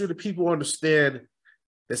make sure that people understand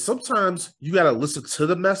that sometimes you got to listen to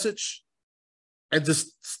the message and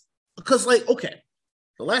just, because, like, okay,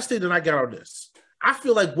 the last thing that I got on this, I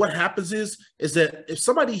feel like what happens is that if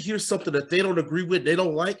somebody hears something that they don't agree with, they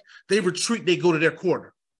don't like, they retreat, they go to their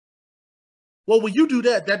corner. Well, when you do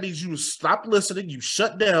that, that means you stop listening, you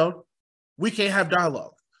shut down, we can't have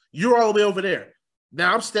dialogue. You're all the way over there.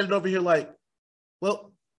 Now I'm standing over here like,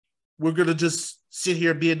 well, we're going to just sit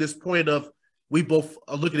here and be in this point of we both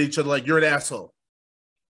are looking at each other like you're an asshole.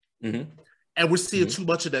 And we're seeing too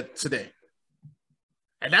much of that today.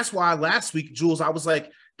 And that's why last week, Jules, I was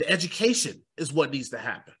like, the education is what needs to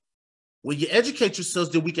happen. When you educate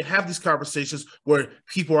yourselves, then we can have these conversations where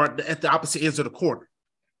people are at the opposite ends of the corner.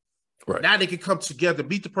 Right. Now they can come together,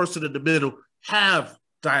 meet the person in the middle, have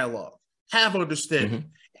dialogue, have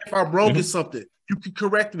understanding. If I'm wrong in something, you can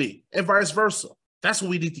correct me, and vice versa. That's what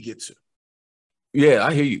we need to get to. Yeah,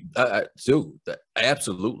 I hear you. Dude,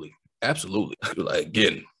 absolutely. Like,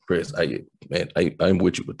 again, Chris, I'm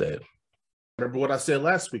with you with that. Remember what I said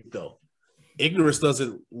last week, though. Ignorance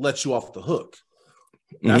doesn't let you off the hook.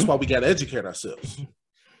 That's why we got to educate ourselves.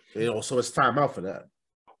 So it's time out for that.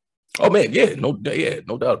 Oh man, no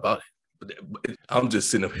doubt about it. But I'm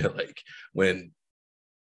just sitting up here like when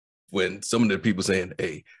some of the people saying,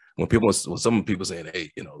 hey, when some people saying,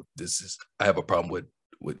 hey, I have a problem with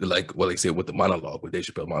like what they said with the monologue, with Dave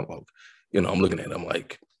Chappelle monologue. I'm looking at it, I'm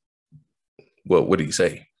like, well, what did he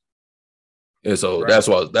say? And so that's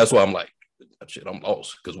why I'm like, shit, I'm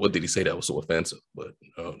lost, because what did he say that was so offensive? But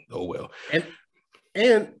oh well.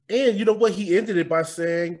 And you know what? He ended it by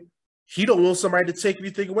saying he don't want somebody to take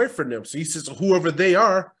anything away from them. So he says whoever they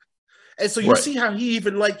are. And so you see how he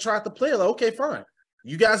even like tried to play like, okay, fine.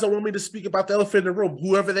 You guys don't want me to speak about the elephant in the room,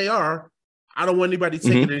 whoever they are. I don't want anybody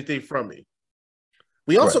taking anything from me.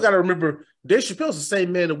 We also got to remember Dave Chappelle's the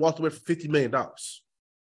same man that walked away for $50 million.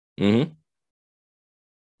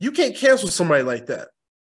 You can't cancel somebody like that.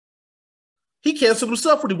 He canceled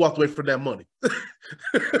himself when he walked away from that money.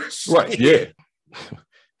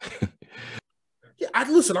 Yeah, I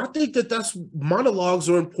think that's monologues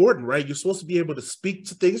are important, right? You're supposed to be able to speak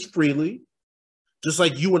to things freely, just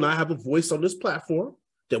like you and I have a voice on this platform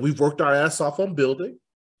that we've worked our ass off on building.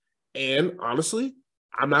 And honestly,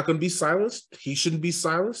 I'm not going to be silenced. He shouldn't be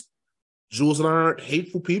silenced. Jules and I aren't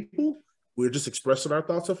hateful people. We're just expressing our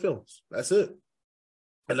thoughts and feelings. That's it.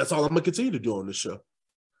 And that's all I'm going to continue to do on this show.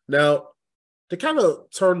 Now, to kind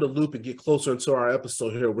of turn the loop and get closer into our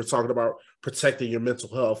episode here, we're talking about protecting your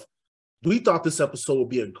mental health. We thought this episode would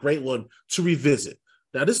be a great one to revisit.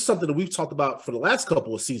 Now, this is something that we've talked about for the last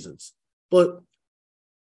couple of seasons, but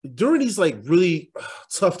during these like really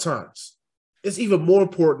tough times, it's even more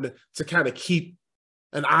important to kind of keep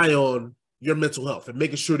an eye on your mental health and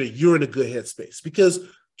making sure that you're in a good headspace. Because,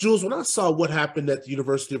 Jules, when I saw what happened at the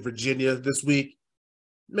University of Virginia this week,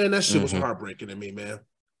 man, that shit was heartbreaking to me, man.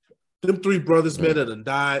 Them 3 brothers, man, that had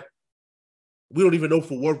died. We don't even know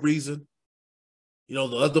for what reason. You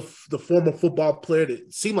know, the former football player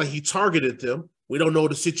that seemed like he targeted them. We don't know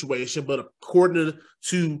the situation, but according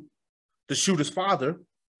to the shooter's father,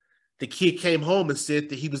 the kid came home and said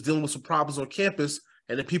that he was dealing with some problems on campus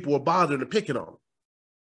and that people were bothering and picking on him.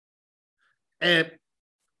 And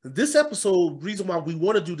this episode, reason why we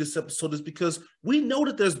want to do this episode is because we know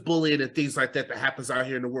that there's bullying and things like that that happens out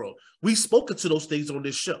here in the world. We've spoken to those things on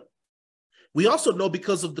this show. We also know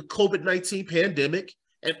because of the COVID-19 pandemic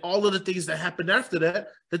and all of the things that happened after that,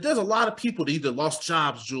 that there's a lot of people that either lost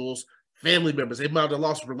jobs, Jules, family members, they might have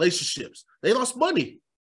lost relationships, they lost money.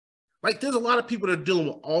 Like, there's a lot of people that are dealing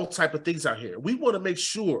with all type of things out here. We want to make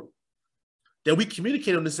sure that we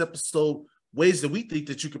communicate on this episode ways that we think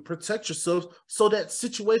that you can protect yourselves so that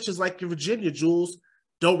situations like in Virginia, Jules,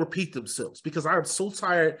 don't repeat themselves. Because I'm so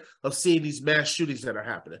tired of seeing these mass shootings that are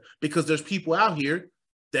happening. Because there's people out here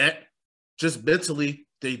that just mentally,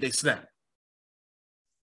 they snap.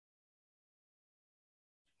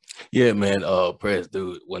 Yeah, man. Press,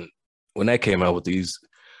 dude. When that came out with these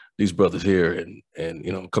brothers here, and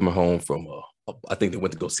you know, coming home from I think they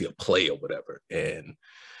went to go see a play or whatever, and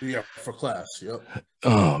yeah, for class. Yep.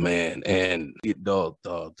 Oh man, and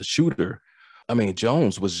the shooter, I mean,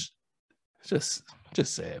 Jones was just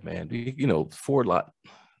sad, man. You know, 4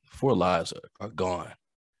 lives are gone.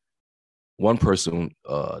 One person,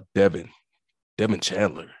 Devin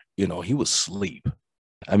Chandler, you know, he was asleep.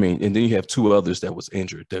 I mean, and then you have 2 others that was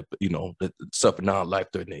injured, that, you know, that suffered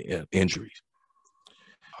non-life-threatening injuries.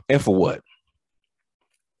 And for what?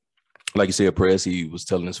 Like you said, Perez, he was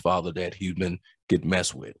telling his father that he'd been getting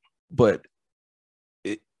messed with. But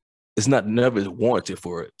it's not never warranted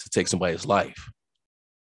for it to take somebody's life.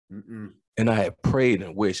 Mm-mm. And I had prayed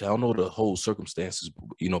and wished, I don't know the whole circumstances,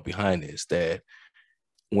 you know, behind this, that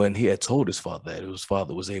when he had told his father that, his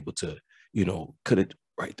father was able to, you know, could it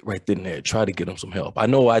right then and there, try to get him some help.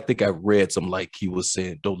 I think I read something like he was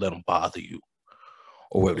saying, don't let them bother you,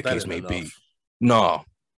 or whatever the case may be. No,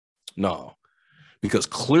 because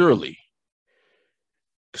clearly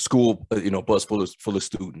school, you know, bus full of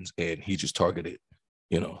students, and he just targeted,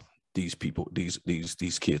 you know, these people, these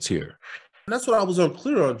kids here. And that's what I was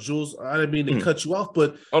unclear on, Jules. I didn't mean to cut you off,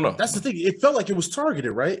 but that's the thing. It felt like it was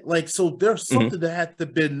targeted, right? Like, so there's something that had to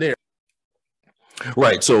have been there.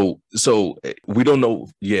 Right. So we don't know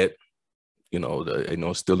yet, you know,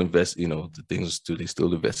 still the things they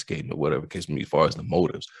still investigating or whatever case may be as far as the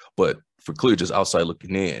motives. But for clear, just outside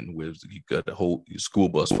looking in, where you got the whole school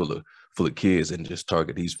bus full of kids and just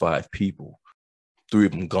target these 5 people, 3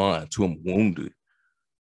 of them gone, 2 of them wounded.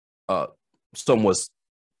 Something was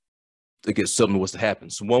to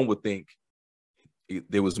happen. So one would think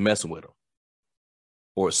they was messing with them,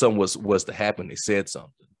 or something was to happen. They said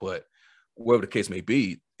something, but whatever the case may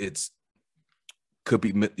be, could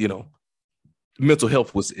be, you know, mental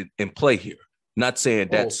health was in play here. Not saying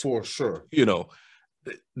that's for sure, you know,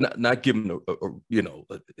 not giving you know,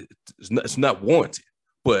 it's not warranted,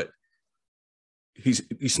 but he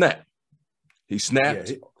snapped. He snapped.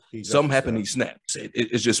 Yeah, he something happened. He snapped.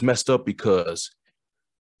 It's just messed up because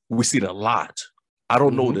we see it a lot. I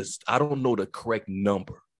don't know this. I don't know the correct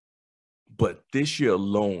number, but this year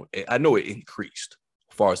alone, I know it increased.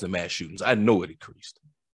 As far as the mass shootings, I know it increased.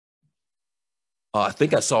 I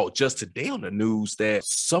think I saw just today on the news that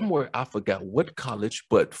somewhere, I forgot what college,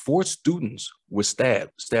 but 4 students were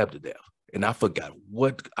stabbed to death. And I forgot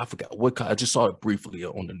what college. I just saw it briefly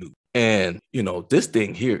on the news. And, you know, this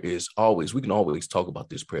thing here is always, we can always talk about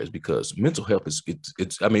this, prayers, because mental health is,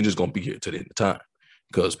 it's just going to be here to the end of time,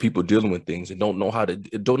 because people dealing with things and don't know how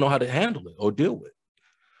to handle it or deal with it.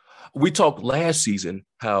 We talked last season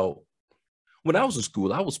how when I was in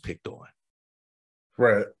school, I was picked on.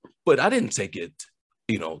 Right. But I didn't take it,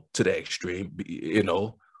 you know, to the extreme, you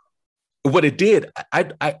know. What it did,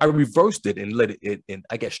 I reversed it and let it, and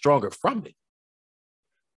I got stronger from it.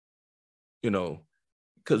 You know,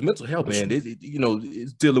 because mental health, man, you know,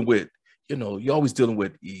 it's dealing with, you know, you're always dealing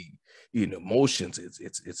with, you know, emotions.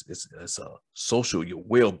 It's social, your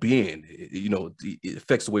well-being. You know, it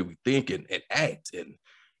affects the way we think and act,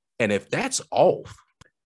 and if that's off,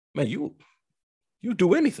 man, you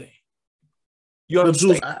do anything. You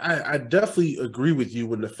understand? Jules, I definitely agree with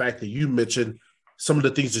you in the fact that you mentioned some of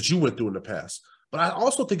the things that you went through in the past. But I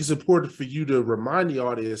also think it's important for you to remind the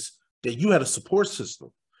audience that you had a support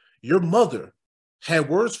system. Your mother had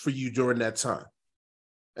words for you during that time.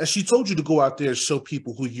 And she told you to go out there and show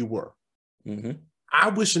people who you were. Mm-hmm. I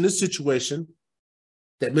wish in this situation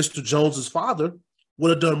that Mr. Jones's father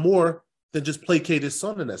would have done more than just placate his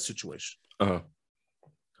son in that situation. Uh-huh.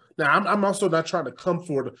 Now, I'm also not trying to come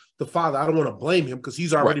for the father. I don't want to blame him because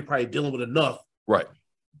he's already probably dealing with enough. Right.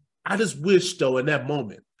 I just wish, though, in that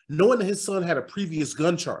moment, knowing that his son had a previous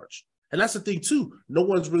gun charge, and that's the thing, too. No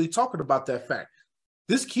one's really talking about that fact.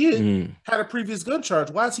 This kid had a previous gun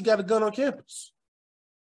charge. Why has he got a gun on campus?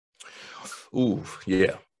 Ooh,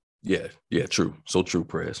 yeah. Yeah, true. So true,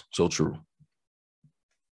 Prez. So true.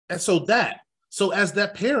 And so as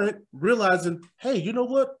that parent realizing, hey, you know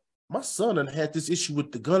what? My son had this issue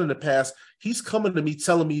with the gun in the past. He's coming to me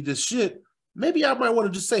telling me this shit. Maybe I might want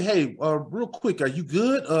to just say, hey, real quick, are you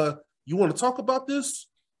good? You want to talk about this?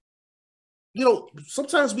 You know,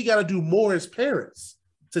 sometimes we got to do more as parents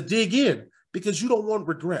to dig in because you don't want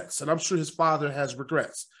regrets. And I'm sure his father has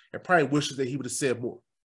regrets and probably wishes that he would have said more.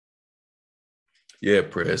 Yeah,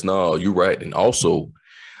 Prez. No, you're right. And also,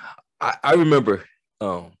 I remember,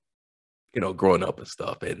 growing up and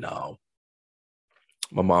stuff, and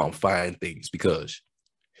my mom find things because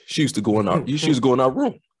she used to go in our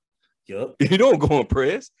room. Yep. You don't go in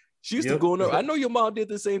press. She used to go in there. I know your mom did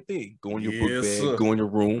the same thing. Go in your book bag, go in your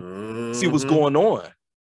room, see what's going on.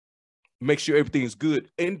 Make sure everything's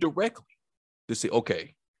good indirectly. To say,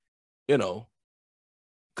 okay,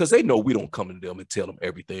 because they know we don't come to them and tell them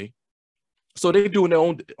everything. So they're doing their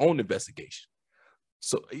own investigation.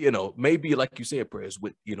 So, maybe like you said, Prez,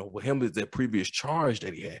 with him with that previous charge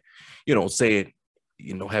that he had, saying,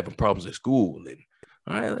 having problems at school. And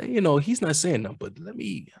all right, he's not saying nothing, but let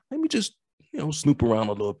me just, snoop around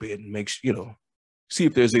a little bit and make sure, see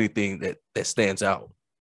if there's anything that stands out.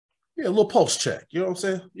 Yeah, a little pulse check. You know what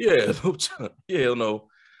I'm saying? Yeah,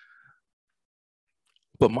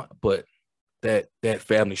 But that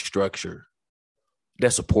family structure,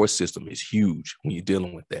 that support system is huge when you're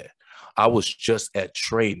dealing with that. I was just at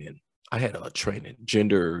training. I had a training,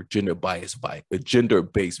 gender-based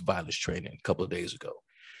violence training a couple of days ago.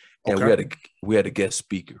 And we had a guest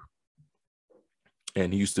speaker.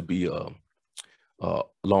 And he used to be a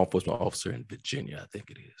law enforcement officer in Virginia, I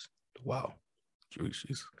think it is. Wow.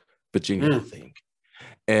 Virginia, I think.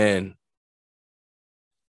 And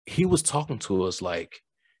he was talking to us like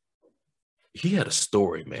he had a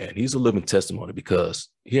story, man. He's a living testimony because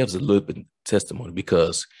he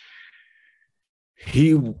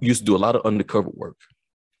used to do a lot of undercover work.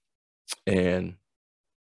 And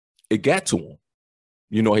it got to him.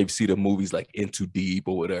 You see the movies like Into Deep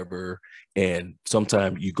or whatever, and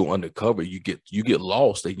sometimes you go undercover, you get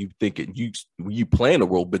lost, and you thinking you playing a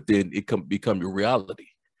role, but then it become your reality.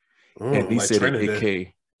 And he said it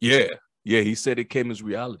came. Yeah, he said it came as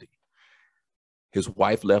reality. His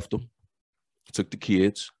wife left him, took the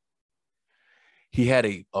kids. He had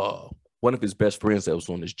one of his best friends that was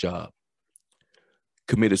on his job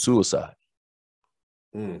committed suicide.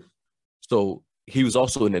 So he was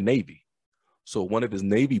also in the Navy. So one of his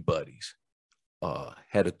Navy buddies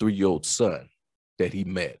had a 3-year-old son that he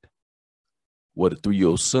met. Well, the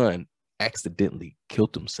 3-year-old son accidentally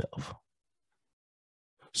killed himself.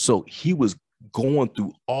 So he was going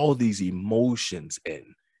through all these emotions and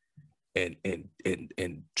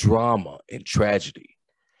drama and tragedy.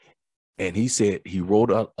 And he said he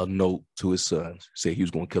wrote out a note to his son, said he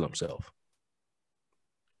was going to kill himself.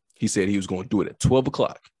 He said he was going to do it at 12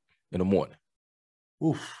 o'clock in the morning.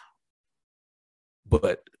 Oof.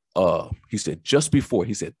 But he said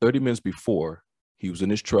 30 minutes before he was in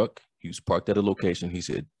his truck, he was parked at a location. He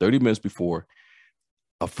said 30 minutes before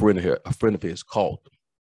a friend of his called him.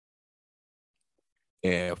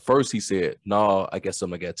 And first he said, no, I got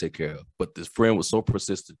something I got to take care of. But this friend was so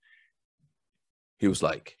persistent. He was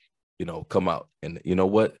like, come out. And you know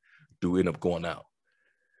what? Do end up going out.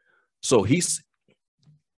 So he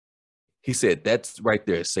said that's right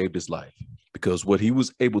there saved his life, because what he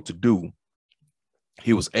was able to do,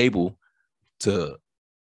 he was able to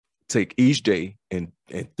take each day and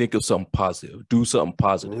think of something positive, do something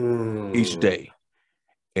positive each day.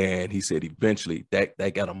 And he said eventually that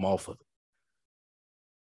got him off of it.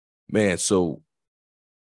 Man, so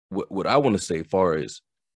what I want to say as far as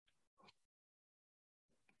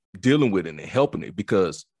dealing with it and helping it,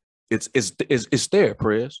 because it's there,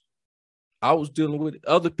 Prez. I was dealing with it.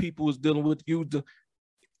 Other people was dealing with you.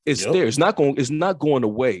 It's there. It's not going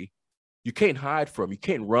away. You can't hide from it. You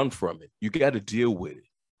can't run from it. You got to deal with it.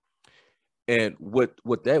 And what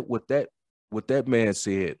that man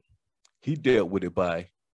said, he dealt with it by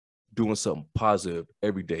doing something positive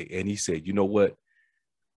every day. And he said, you know what?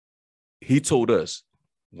 He told us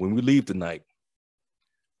when we leave tonight,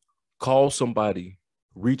 call somebody,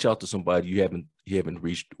 reach out to somebody you haven't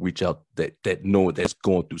reach out that know that's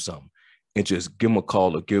going through something, and just give them a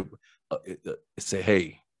call or say,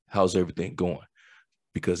 hey, how's everything going?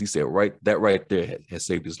 because he said right there had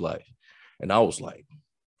saved his life. And I was like,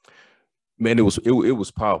 man, it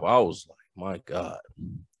was powerful. I was like, my God.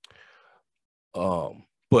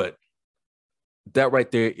 But that right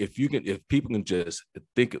there, if people can just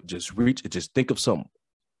think of something,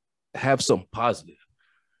 have something positive,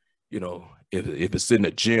 you know, if it's in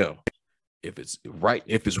the gym, if it's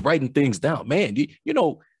writing things down, man,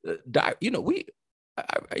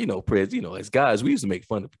 Prez, as guys, we used to make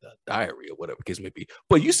fun of diary or whatever the case may be.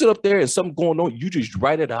 But you sit up there and something going on, you just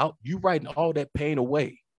write it out. You writing all that pain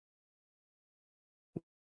away.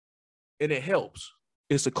 And it helps.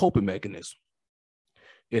 It's a coping mechanism.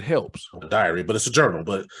 It helps. A diary, but it's a journal,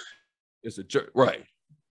 but it's right.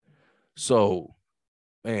 So,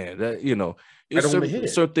 man, that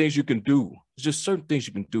it's certain things you can do. It's just certain things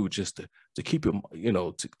you can do just to keep your,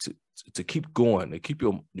 to keep going, to keep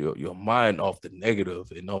your mind off the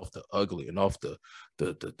negative and off the ugly and off the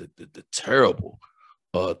terrible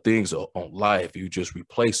things on life. You just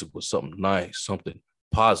replace it with something nice, something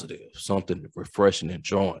positive, something refreshing and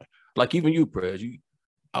joyful. Like even you, Prez, you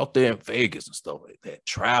out there in Vegas and stuff like that,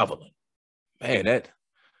 traveling, man. That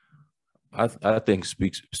I think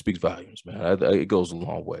speaks volumes, man. It goes a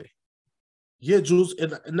long way. Yeah, Jules,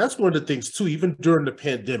 and that's one of the things too. Even during the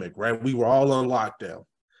pandemic, right? We were all on lockdown,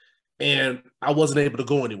 and I wasn't able to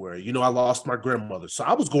go anywhere. I lost my grandmother, so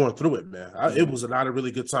I was going through it, man. It was not a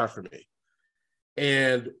really good time for me,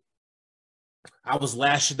 and I was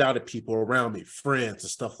lashing out at people around me, friends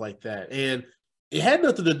and stuff like that, and it had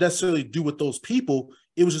nothing to necessarily do with those people.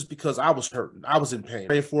 It was just because I was hurting. I was in pain.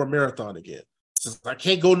 Praying for a marathon again. Since I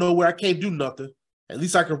can't go nowhere, I can't do nothing. At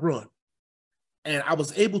least I can run. And I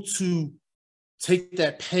was able to take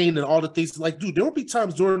that pain and all the things. Like, dude, there would be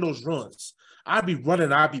times during those runs, I'd be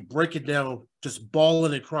running, I'd be breaking down, just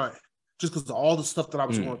bawling and crying, just because of all the stuff that I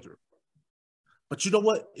was going through. But you know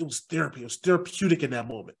what? It was therapy. It was therapeutic in that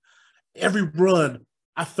moment. Every run,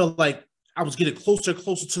 I felt like I was getting closer and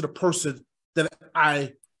closer to the person that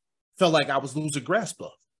I felt like I was losing grasp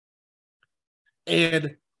of.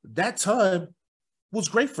 And that time was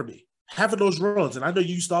great for me, having those runs. And I know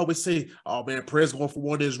you used to always say, oh man, Prez going for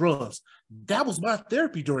one of his runs. That was my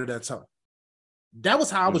therapy during that time. That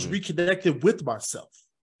was how I was reconnected with myself.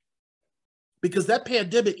 Because that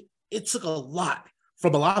pandemic, it took a lot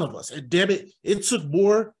from a lot of us. And damn it, it took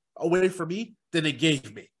more away from me than it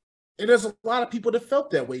gave me. And there's a lot of people that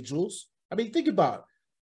felt that way, Jules. I mean, think about it.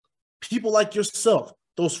 People like yourself,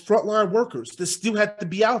 those frontline workers that still had to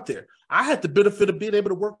be out there. I had the benefit of being able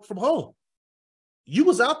to work from home. You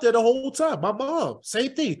was out there the whole time. My mom,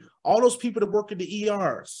 same thing. All those people that work in the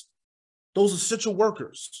ERs, those essential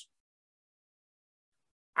workers.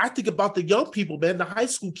 I think about the young people, man, the high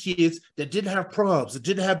school kids that didn't have proms, that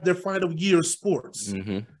didn't have their final year of sports.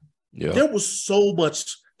 Yeah. There was so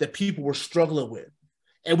much that people were struggling with.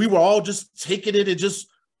 And we were all just taking it and just,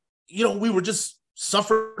 we were just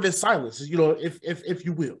suffering in silence, if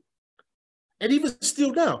you will. And even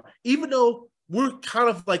still now, even though we're kind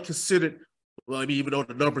of like considered, even though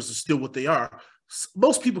the numbers are still what they are,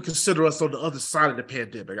 most people consider us on the other side of the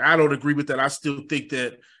pandemic. I don't agree with that. I still think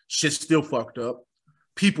that shit's still fucked up.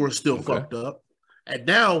 People are still fucked up. And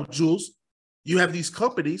now, Jules, you have these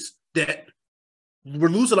companies that were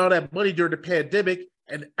losing all that money during the pandemic,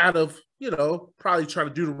 and out of, probably trying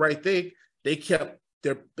to do the right thing, they kept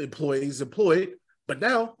their employees employed. But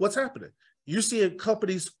now, what's happening? You're seeing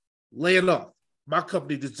companies laying off. My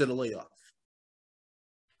company just did a layoff.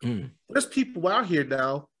 There's people out here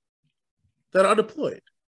now that are unemployed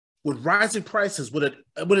with rising prices, with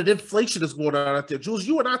an inflation that's going on out there. Jules,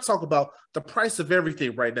 you and I talk about the price of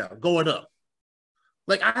everything right now going up.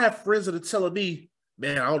 Like, I have friends that are telling me,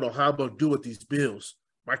 man, I don't know how I'm going to do with these bills.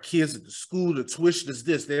 My kids at the school, the tuition is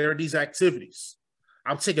this. They're in these activities.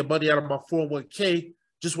 I'm taking money out of my 401k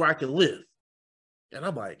just where I can live. And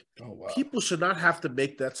I'm like, oh, wow. People should not have to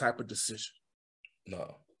make that type of decision.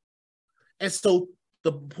 No. And so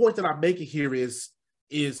the point that I'm making here is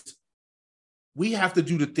we have to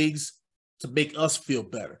do the things to make us feel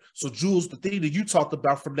better. So, Jules, the thing that you talked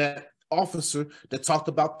about from that officer that talked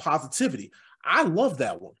about positivity, I love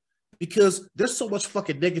that one because there's so much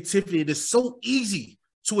fucking negativity and it's so easy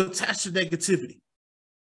to attach to negativity.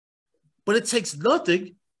 But it takes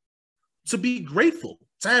nothing to be grateful,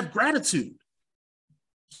 to have gratitude,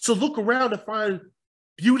 to look around and find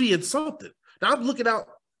beauty in something. Now, I'm looking out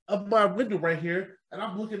of my window right here, and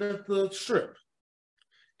I'm looking at the Strip.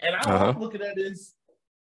 And all I'm looking at is,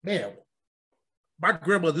 man, my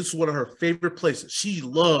grandmother, this is one of her favorite places. She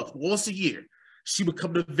loved, once a year, she would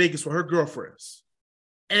come to Vegas with her girlfriends.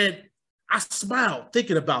 And I smiled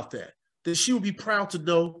thinking about that she would be proud to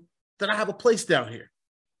know that I have a place down here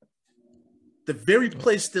the very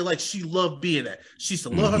place that like she loved being at. She used to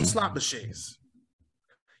love her slot machines.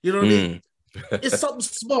 You know what I mean? It's something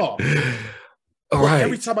small. Right.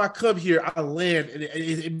 Every time I come here, I land and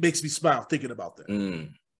it makes me smile thinking about that.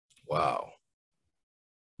 Wow.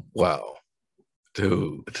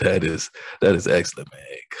 Dude, that is excellent,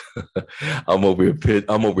 man. I'm over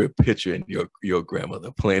here picturing your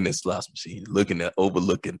grandmother playing this slot machine,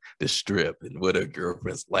 overlooking the strip, and with her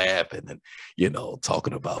girlfriends laughing and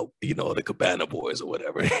talking about the Cabana Boys or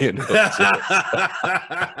whatever.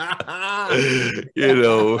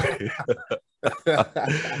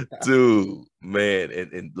 Dude, man,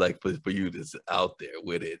 and like for you just out there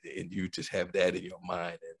with it, and you just have that in your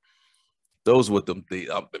mind, and those with them things,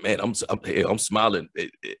 man. I'm smiling.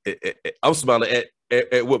 I'm smiling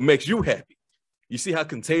at what makes you happy. You see how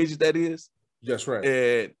contagious that is? That's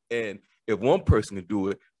right. And if one person can do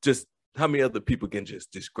it, just how many other people can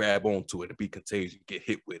just grab onto it and be contagious, get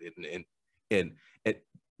hit with it, and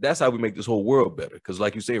that's how we make this whole world better. Because,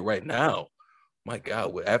 like you say, right now, my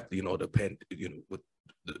God, after with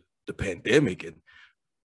the pandemic, and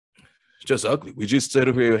it's just ugly. We just sat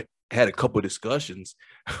over here, had a couple of discussions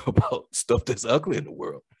about stuff that's ugly in the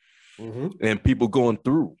world, and people going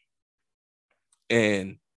through,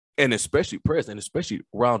 and especially present, especially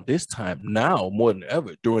around this time now more than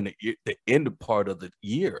ever during the end part of the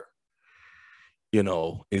year,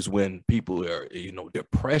 is when people are,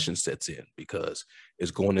 depression sets in because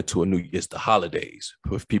it's going into it's the holidays.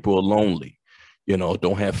 If people are lonely,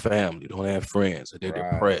 don't have family, don't have friends, and they're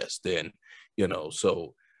depressed, and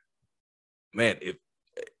so, man, if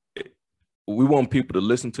we want people to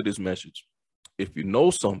listen to this message, if you know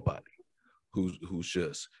somebody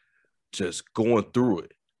who's just going through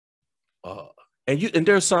it, and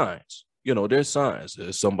there's signs, there's signs.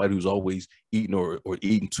 There's somebody who's always eating or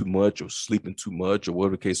eating too much or sleeping too much or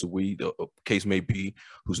whatever the case may be,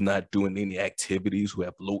 who's not doing any activities, who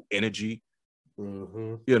have low energy.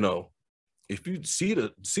 If you see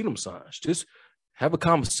them signs, just have a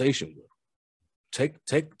conversation with them.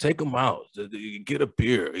 Take them out, get a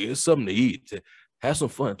beer, get something to eat, have some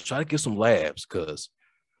fun, try to get some laughs, because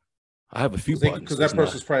I have a few partners. Because that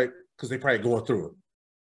person's they probably going through it.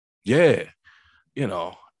 Yeah.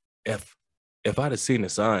 If I'd have seen the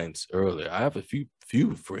signs earlier, I have a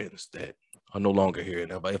few friends that are no longer here.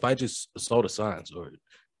 And if I just saw the signs, or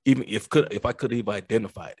even if I could have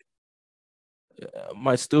identified it, I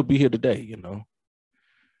might still be here today,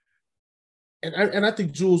 And I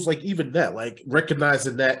think, Jules, like even that, like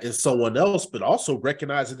recognizing that in someone else, but also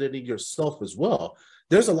recognizing it in yourself as well.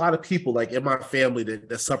 There's a lot of people like in my family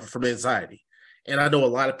that suffer from anxiety. And I know a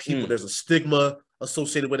lot of people, there's a stigma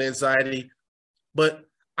associated with anxiety, but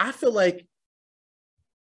I feel like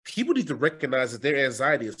people need to recognize that their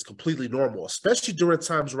anxiety is completely normal, especially during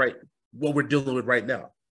times what we're dealing with right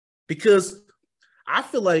now. Because I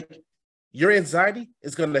feel like your anxiety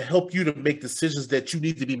is going to help you to make decisions that you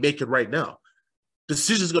need to be making right now.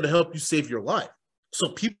 Decisions going to help you save your life. So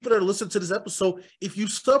people that are listening to this episode, if you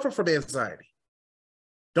suffer from anxiety,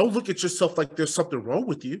 don't look at yourself like there's something wrong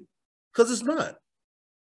with you, because it's not.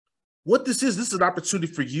 What this is an opportunity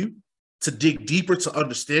for you to dig deeper, to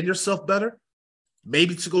understand yourself better,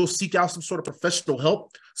 maybe to go seek out some sort of professional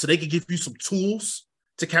help so they can give you some tools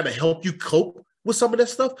to kind of help you cope with some of that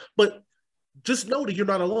stuff. But just know that you're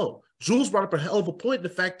not alone. Jules brought up a hell of a point, the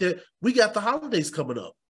fact that we got the holidays coming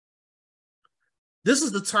up. This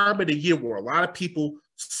is the time of the year where a lot of people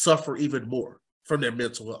suffer even more from their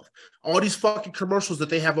mental health. All these fucking commercials that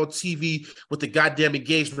they have on TV with the goddamn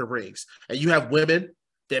engagement rings. And you have women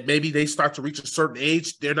that maybe they start to reach a certain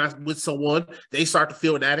age, they're not with someone, they start to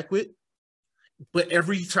feel inadequate. But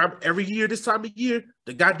every year, this time of year,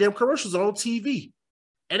 the goddamn commercials are on TV.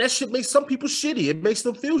 And that shit makes some people shitty. It makes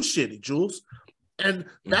them feel shitty, Jules. And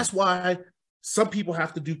that's why some people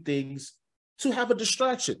have to do things to have a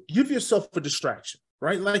distraction. Give yourself a distraction,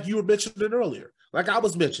 right? Like you were mentioning earlier, like I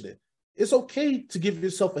was mentioning. It's okay to give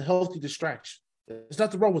yourself a healthy distraction. There's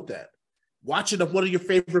nothing wrong with that. Watching one of your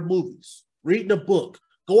favorite movies, reading a book,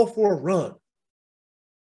 going for a run.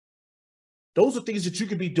 Those are things that you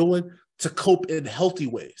can be doing to cope in healthy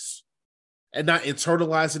ways and not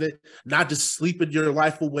internalizing it, not just sleeping your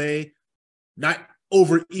life away, not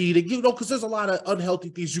overeating, because there's a lot of unhealthy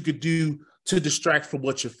things you could do to distract from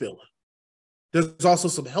what you're feeling. There's also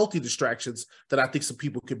some healthy distractions that I think some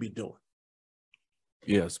people could be doing.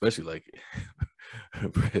 Yeah, especially like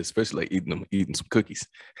eating some cookies.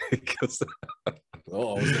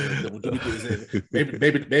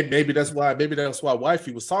 Maybe that's why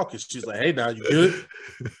wifey was talking. She's like, "Hey, now you good?"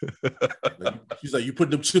 She's like, "You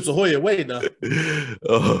putting them Chips Ahoy away now?"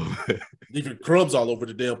 Oh, Leaving crumbs all over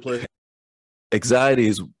the damn place. anxiety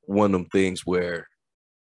is one of them things where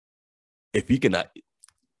if you can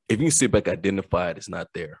sit back, identify it, it's not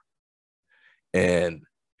there, and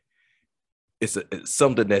it's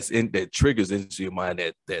something that triggers into your mind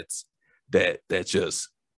that just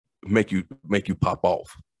make you pop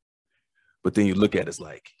off. But then you look at it, it's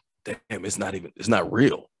like, damn, it's not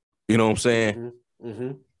real. You know what I'm saying?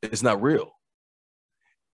 Mm-hmm. It's not real.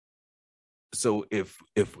 So if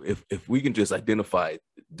we can just identify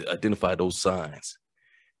those signs,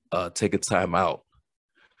 take a time out,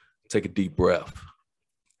 take a deep breath.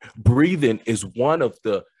 Breathing is one of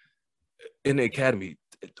the, in the academy,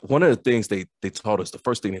 one of the things they taught us, the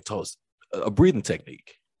first thing they taught us, a breathing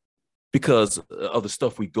technique, because of the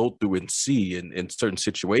stuff we go through and see in certain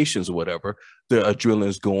situations or whatever. The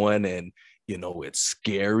adrenaline's going, and you know, it's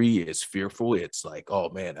scary, it's fearful, it's like, oh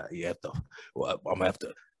man, I'm gonna have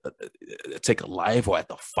to take a life, or I have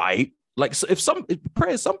to fight. Like, so some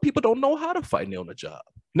people don't know how to fight on the job,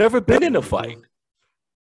 never been in a fight,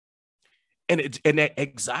 and that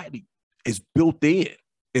anxiety is built in.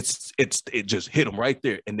 It just hit them right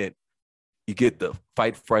there, and then you get the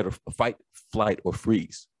fight, flight, or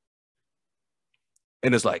freeze,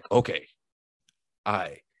 and it's like, okay,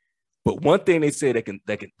 but one thing they say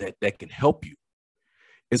that can help you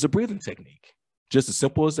is a breathing technique, just as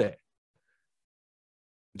simple as that.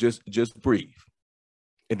 Just breathe,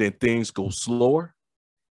 and then things go slower,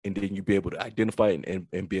 and then you be able to identify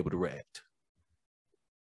and be able to react.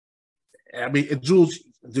 I mean, and Jules,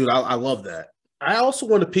 dude, I love that. I also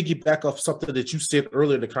want to piggyback off something that you said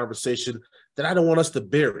earlier in the conversation that I don't want us to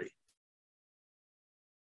bury.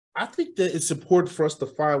 I think that it's important for us to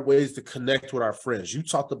find ways to connect with our friends. You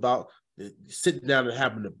talked about sitting down and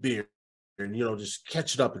having a beer and, you know, just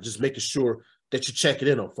catching up and just making sure that you're checking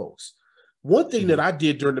in on folks. One thing that I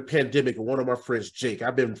did during the pandemic, and one of my friends, Jake,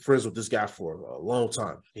 I've been friends with this guy for a long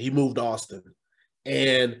time. He moved to Austin,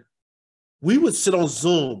 and we would sit on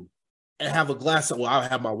Zoom and have a glass of, well, I'll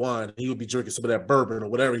have my wine. He would be drinking some of that bourbon or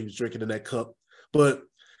whatever he was drinking in that cup. But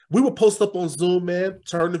we would post up on Zoom, man,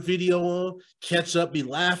 turn the video on, catch up, be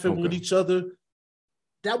laughing with each other.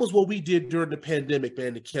 That was what we did during the pandemic,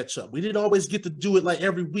 man, to catch up. We didn't always get to do it like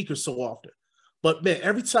every week or so often. But, man,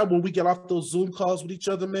 every time when we get off those Zoom calls with each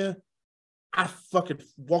other, man, I fucking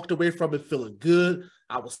walked away from it feeling good.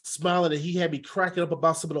 I was smiling, and he had me cracking up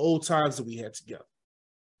about some of the old times that we had together.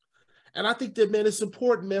 And I think that, man, it's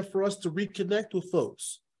important, man, for us to reconnect with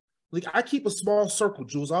folks. Like, I keep a small circle,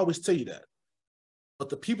 Jules. I always tell you that. But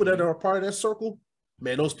the people that are a part of that circle,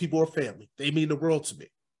 man, those people are family. They mean the world to me.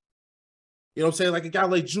 You know what I'm saying? Like a guy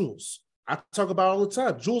like Jules. I talk about all the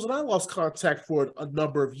time. Jules and I lost contact for a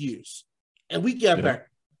number of years. And we got back.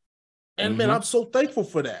 And, man, I'm so thankful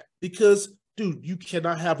for that. Because, dude, you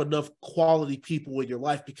cannot have enough quality people in your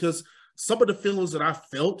life, because some of the feelings that I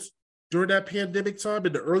felt during that pandemic time,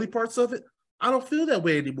 in the early parts of it, I don't feel that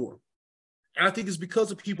way anymore. And I think it's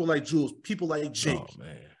because of people like Jules, people like Jake. Oh,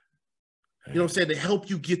 man. You know what I'm saying? To help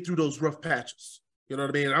you get through those rough patches. You know what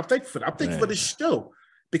I mean? And I'm thankful for that. I'm thankful for this show,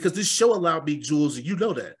 because this show allowed me, Jules, and you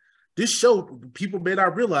know that. This show, people may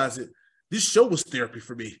not realize it, this show was therapy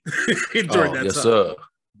for me during that time. Sir.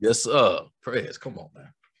 Yes, sir. Prayers. Come on,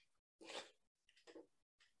 man.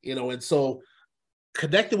 You know, and so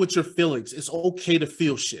connecting with your feelings, it's okay to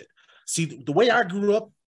feel shit. See, the way I grew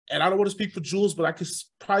up, and I don't want to speak for Jules, but I could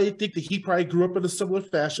probably think that he probably grew up in a similar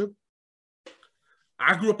fashion.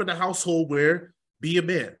 I grew up in a household where be a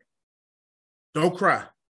man. Don't cry.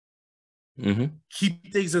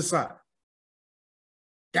 Keep things inside.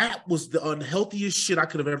 That was the unhealthiest shit I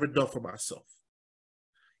could have ever done for myself.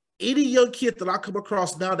 Any young kid that I come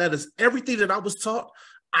across now that is everything that I was taught,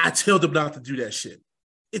 I tell them not to do that shit.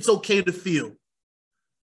 It's okay to feel.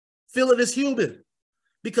 Feeling is human.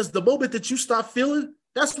 Because the moment that you stop feeling,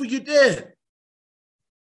 that's when you're dead.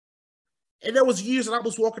 And there was years that I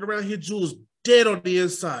was walking around here, Jules, dead on the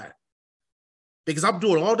inside. Because I'm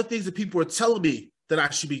doing all the things that people are telling me that I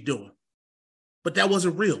should be doing. But that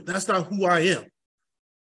wasn't real. That's not who I am.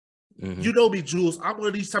 You know me, Jules. I'm one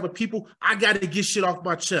of these type of people, I got to get shit off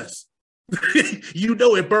my chest. You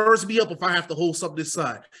know, it burns me up if I have to hold something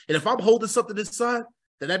inside. And if I'm holding something inside,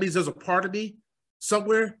 then that means there's a part of me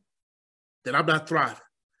somewhere that I'm not thriving.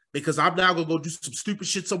 Because I'm now going to go do some stupid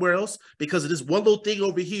shit somewhere else because of this one little thing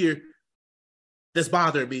over here that's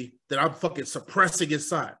bothering me that I'm fucking suppressing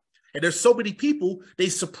inside. And there's so many people, they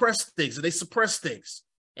suppress things and they suppress things.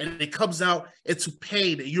 And it comes out into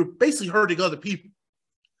pain, and you're basically hurting other people.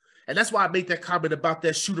 And that's why I made that comment about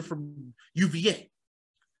that shooter from UVA.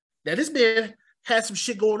 Now, this man had some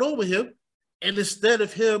shit going on with him, and instead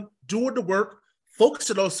of him doing the work,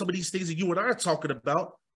 focusing on some of these things that you and I are talking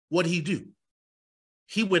about, what did he do?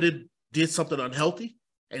 He went and did something unhealthy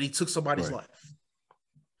and he took somebody's life.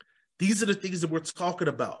 These are the things that we're talking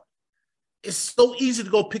about. It's so easy to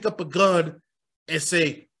go pick up a gun and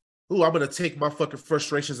say, "Ooh, I'm going to take my fucking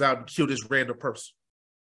frustrations out and kill this random person."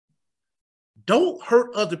 Don't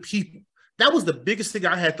hurt other people. That was the biggest thing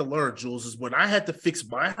I had to learn, Jules, is when I had to fix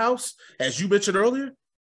my house, as you mentioned earlier,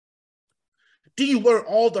 do you learn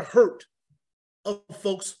all the hurt of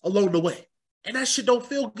folks along the way? And that shit don't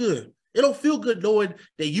feel good. It don't feel good knowing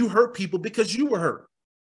that you hurt people because you were hurt.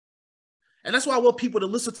 And that's why I want people to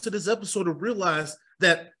listen to this episode and realize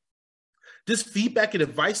that this feedback and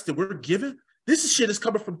advice that we're giving, this shit is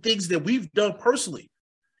coming from things that we've done personally.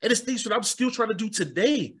 And it's things that I'm still trying to do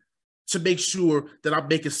today to make sure that I'm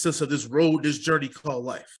making sense of this road, this journey called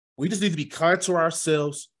life. We just need to be kind to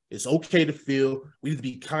ourselves. It's okay to feel. We need to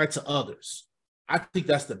be kind to others. I think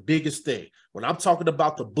that's the biggest thing. When I'm talking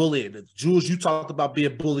about the bullying, Jules, you talked about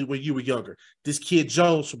being bullied when you were younger. This kid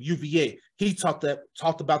Jones from UVA, he talked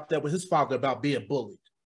about that with his father about being bullied.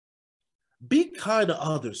 Be kind to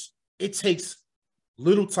others. It takes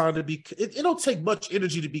little time to be. It don't take much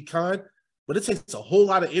energy to be kind, but it takes a whole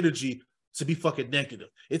lot of energy to be fucking negative.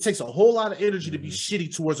 It takes a whole lot of energy to be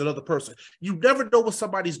shitty towards another person. You never know what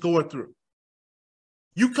somebody's going through.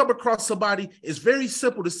 You come across somebody, it's very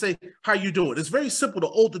simple to say, "How you doing?" It's very simple to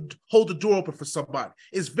hold the door open for somebody.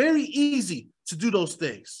 It's very easy to do those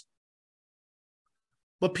things.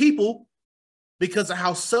 But people, because of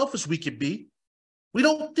how selfish we can be, we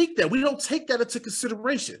don't think that. We don't take that into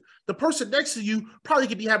consideration. The person next to you probably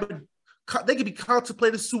could be they could be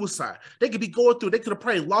contemplating suicide. They could be going through, they could have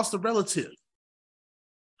probably lost a relative.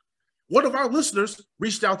 One of our listeners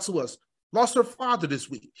reached out to us, lost her father this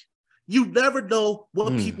week. You never know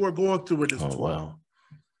what people are going through in this world. Wow.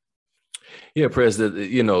 Yeah, President,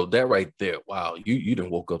 that right there, wow, you done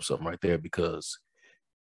woke up something right there, because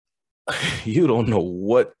you don't know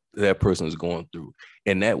what that person is going through.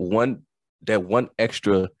 And that one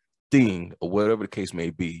extra thing, or whatever the case may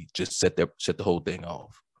be, just set the whole thing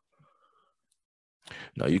off.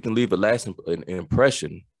 Now, you can leave a lasting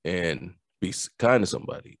impression and be kind to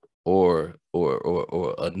somebody, or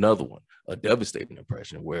another one, a devastating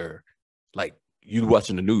impression where, like, you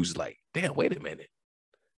watching the news, like, damn, wait a minute,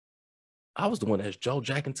 I was the one that's jaw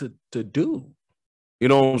jacking to do. You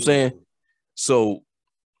know what I'm saying? So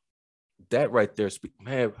that right there,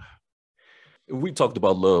 man. We talked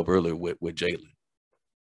about love earlier with Jalen.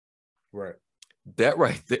 Right. That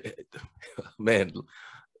right there, man.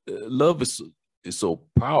 Love is so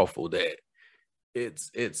powerful that it's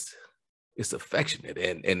affectionate,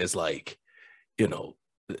 and it's like,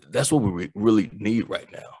 that's what we really need right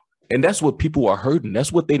now. And that's what people are hurting.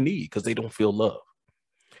 That's what they need, because they don't feel love.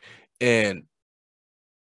 And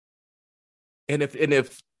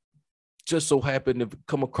if just so happen to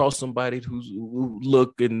come across somebody who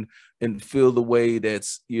look and feel the way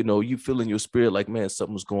that's, you feel in your spirit, like, man,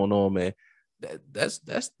 something's going on, man. That's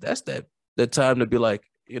that time to be like,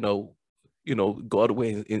 go out the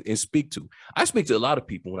way and speak to. I speak to a lot of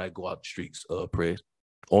people when I go out the streets, Prez,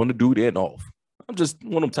 on the dude and off. I'm just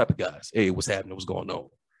one of them type of guys. Hey, what's happening? What's going on?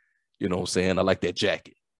 You know what I'm saying? I like that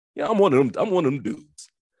jacket. Yeah, I'm one of them dudes.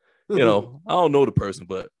 I don't know the person,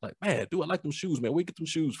 but like, man, dude, I like them shoes, man. Where you get them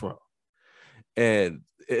shoes from? And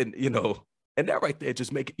that right there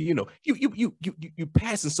just make it, you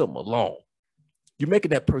passing something along. You're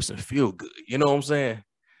making that person feel good. You know what I'm saying?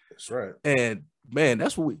 That's right. And man,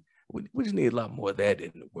 that's what we just need a lot more of that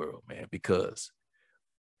in the world, man, because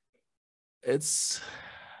it's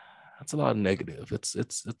a lot of negative. It's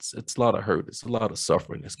a lot of hurt. It's a lot of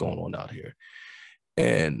suffering that's going on out here.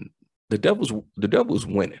 And the devil's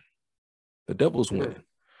winning. The devil's winning.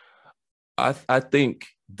 I think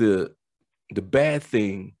the bad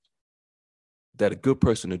thing that a good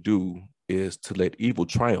person to do is to let evil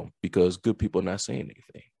triumph, because good people are not saying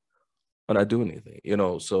anything, are not doing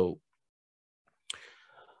anything, so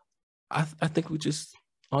I think we just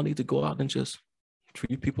all need to go out and just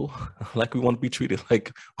treat people like we want to be treated,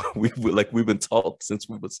 like we've been taught since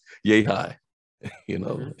we was yay high,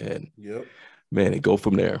 and man, and go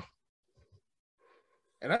from there.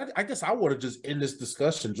 And I guess I want to just end this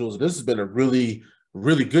discussion, Jules. This has been a really,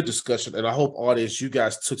 really good discussion. And I hope, audience, you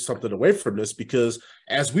guys took something away from this, because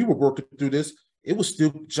as we were working through this, it was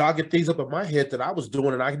still jogging things up in my head that I was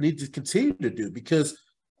doing and I need to continue to do, because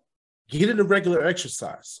getting the regular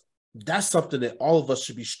exercise, that's something that all of us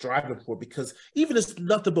should be striving for, because even if it's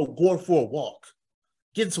nothing but going for a walk,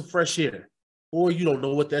 getting some fresh air, or you don't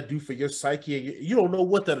know what that do for your psyche, and you don't know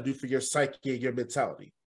what that'll do for your psyche and your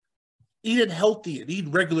mentality. Eating healthy and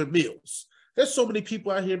eating regular meals. There's so many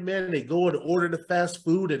people out here, man, they go and order the fast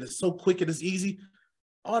food and it's so quick and it's easy.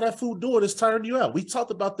 All that food doing is tiring you out. We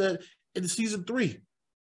talked about that in season 3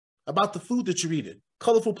 about the food that you're eating,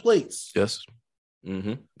 colorful plates. Yes.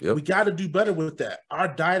 Mm-hmm. Yep. We got to do better with that. Our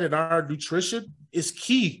diet and our nutrition is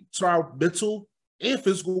key to our mental and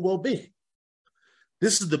physical well-being.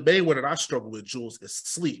 This is the main one that I struggle with, Jules, is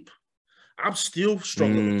sleep. I'm still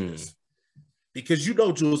struggling with this. Because you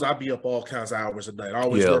know, Jules, I'll be up all kinds of hours a night,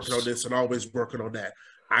 always working on this and always working on that.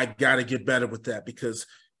 I got to get better with that because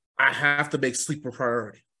I have to make sleep a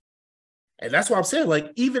priority. And that's why I'm saying,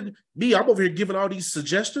 like, even me, I'm over here giving all these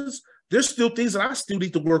suggestions. There's still things that I still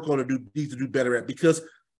need to work on and need to do better at, because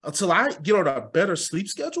until I get on a better sleep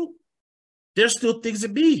schedule, there's still things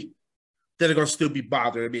in me that are going to still be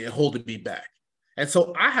bothering me and holding me back. And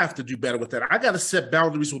so I have to do better with that. I got to set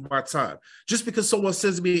boundaries with my time. Just because someone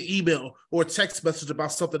sends me an email or a text message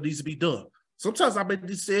about something that needs to be done, sometimes I may need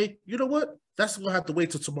to say, you know what? That's going to have to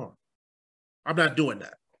wait till tomorrow. I'm not doing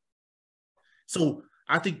that. So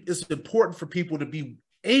I think it's important for people to be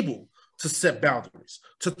able to set boundaries,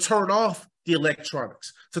 to turn off the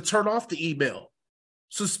electronics, to turn off the email,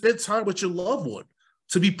 to spend time with your loved one,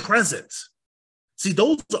 to be present. See,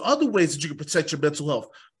 those are other ways that you can protect your mental health,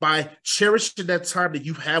 by cherishing that time that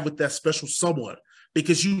you have with that special someone,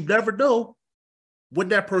 because you never know when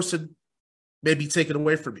that person may be taken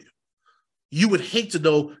away from you. You would hate to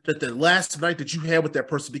know that the last night that you had with that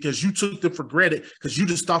person, because you took them for granted, because you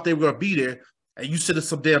just thought they were going to be there, and you sent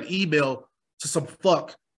some damn email to some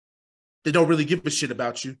fuck that don't really give a shit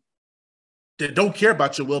about you, that don't care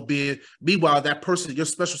about your well-being. Meanwhile, that person, your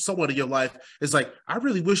special someone in your life, is like, I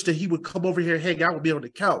really wish that he would come over here and hang out with me on the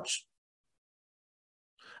couch.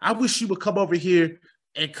 I wish he would come over here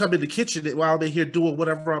and come in the kitchen while I'm in here doing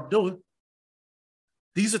whatever I'm doing.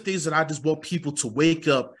 These are things that I just want people to wake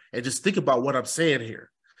up and just think about what I'm saying here.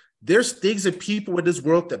 There's things and people in this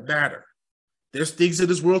world that matter. There's things in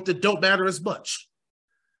this world that don't matter as much.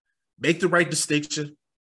 Make the right distinction.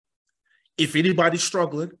 If anybody's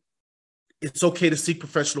struggling, it's okay to seek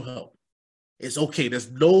professional help. It's okay.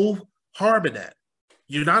 There's no harm in that.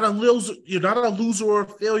 You're not a loser. You're not a loser or a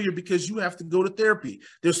failure because you have to go to therapy.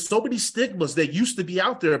 There's so many stigmas that used to be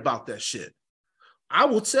out there about that shit. I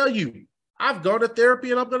will tell you, I've gone to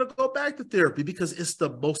therapy and I'm going to go back to therapy because it's the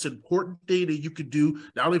most important thing that you can do,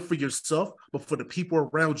 not only for yourself, but for the people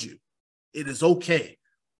around you. It is okay.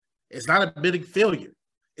 It's not admitting failure.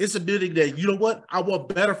 It's admitting that, you know what? I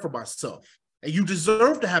want better for myself. And you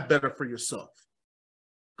deserve to have better for yourself.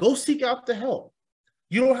 Go seek out the help.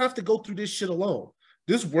 You don't have to go through this shit alone.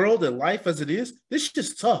 This world and life as it is, this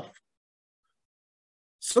shit's tough.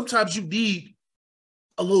 Sometimes you need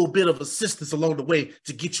a little bit of assistance along the way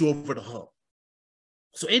to get you over the hump.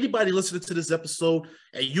 So anybody listening to this episode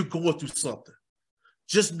and you're going through something,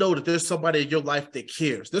 just know that there's somebody in your life that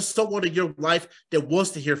cares. There's someone in your life that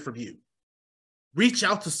wants to hear from you. Reach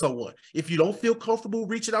out to someone. If you don't feel comfortable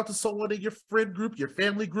reaching out to someone in your friend group, your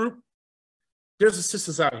family group, there's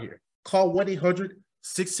assistance out here. Call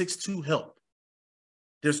 1-800-662-HELP.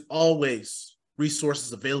 There's always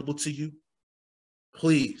resources available to you.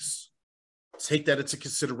 Please take that into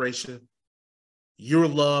consideration. You're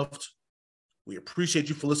loved. We appreciate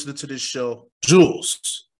you for listening to this show.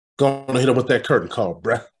 Jules, go on and hit up with that curtain call,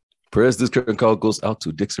 bruh. Prayers, this curtain call goes out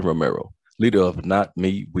to Dixon Romero, leader of Not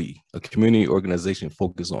Me, We, a community organization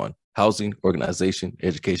focused on housing, organization,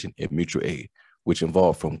 education, and mutual aid, which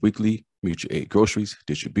involved from weekly mutual aid groceries,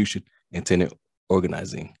 distribution, and tenant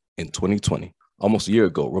organizing. In 2020, almost a year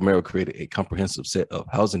ago, Romero created a comprehensive set of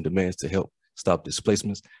housing demands to help stop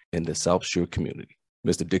displacements in the South Shore community.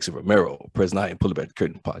 Mr. Dixon Romero, President and Pull Back the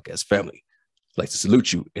Curtain podcast family, I'd like to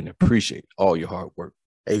salute you and appreciate all your hard work.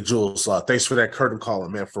 Hey, Jules, thanks for that curtain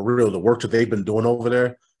calling, man. For real, the work that they've been doing over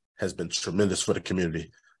there has been tremendous for the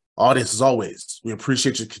community. Audience, as always, we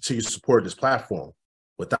appreciate your continued support of this platform.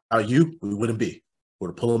 Without you, we wouldn't be. We're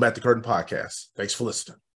the Pull Back the Curtain podcast. Thanks for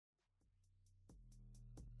listening.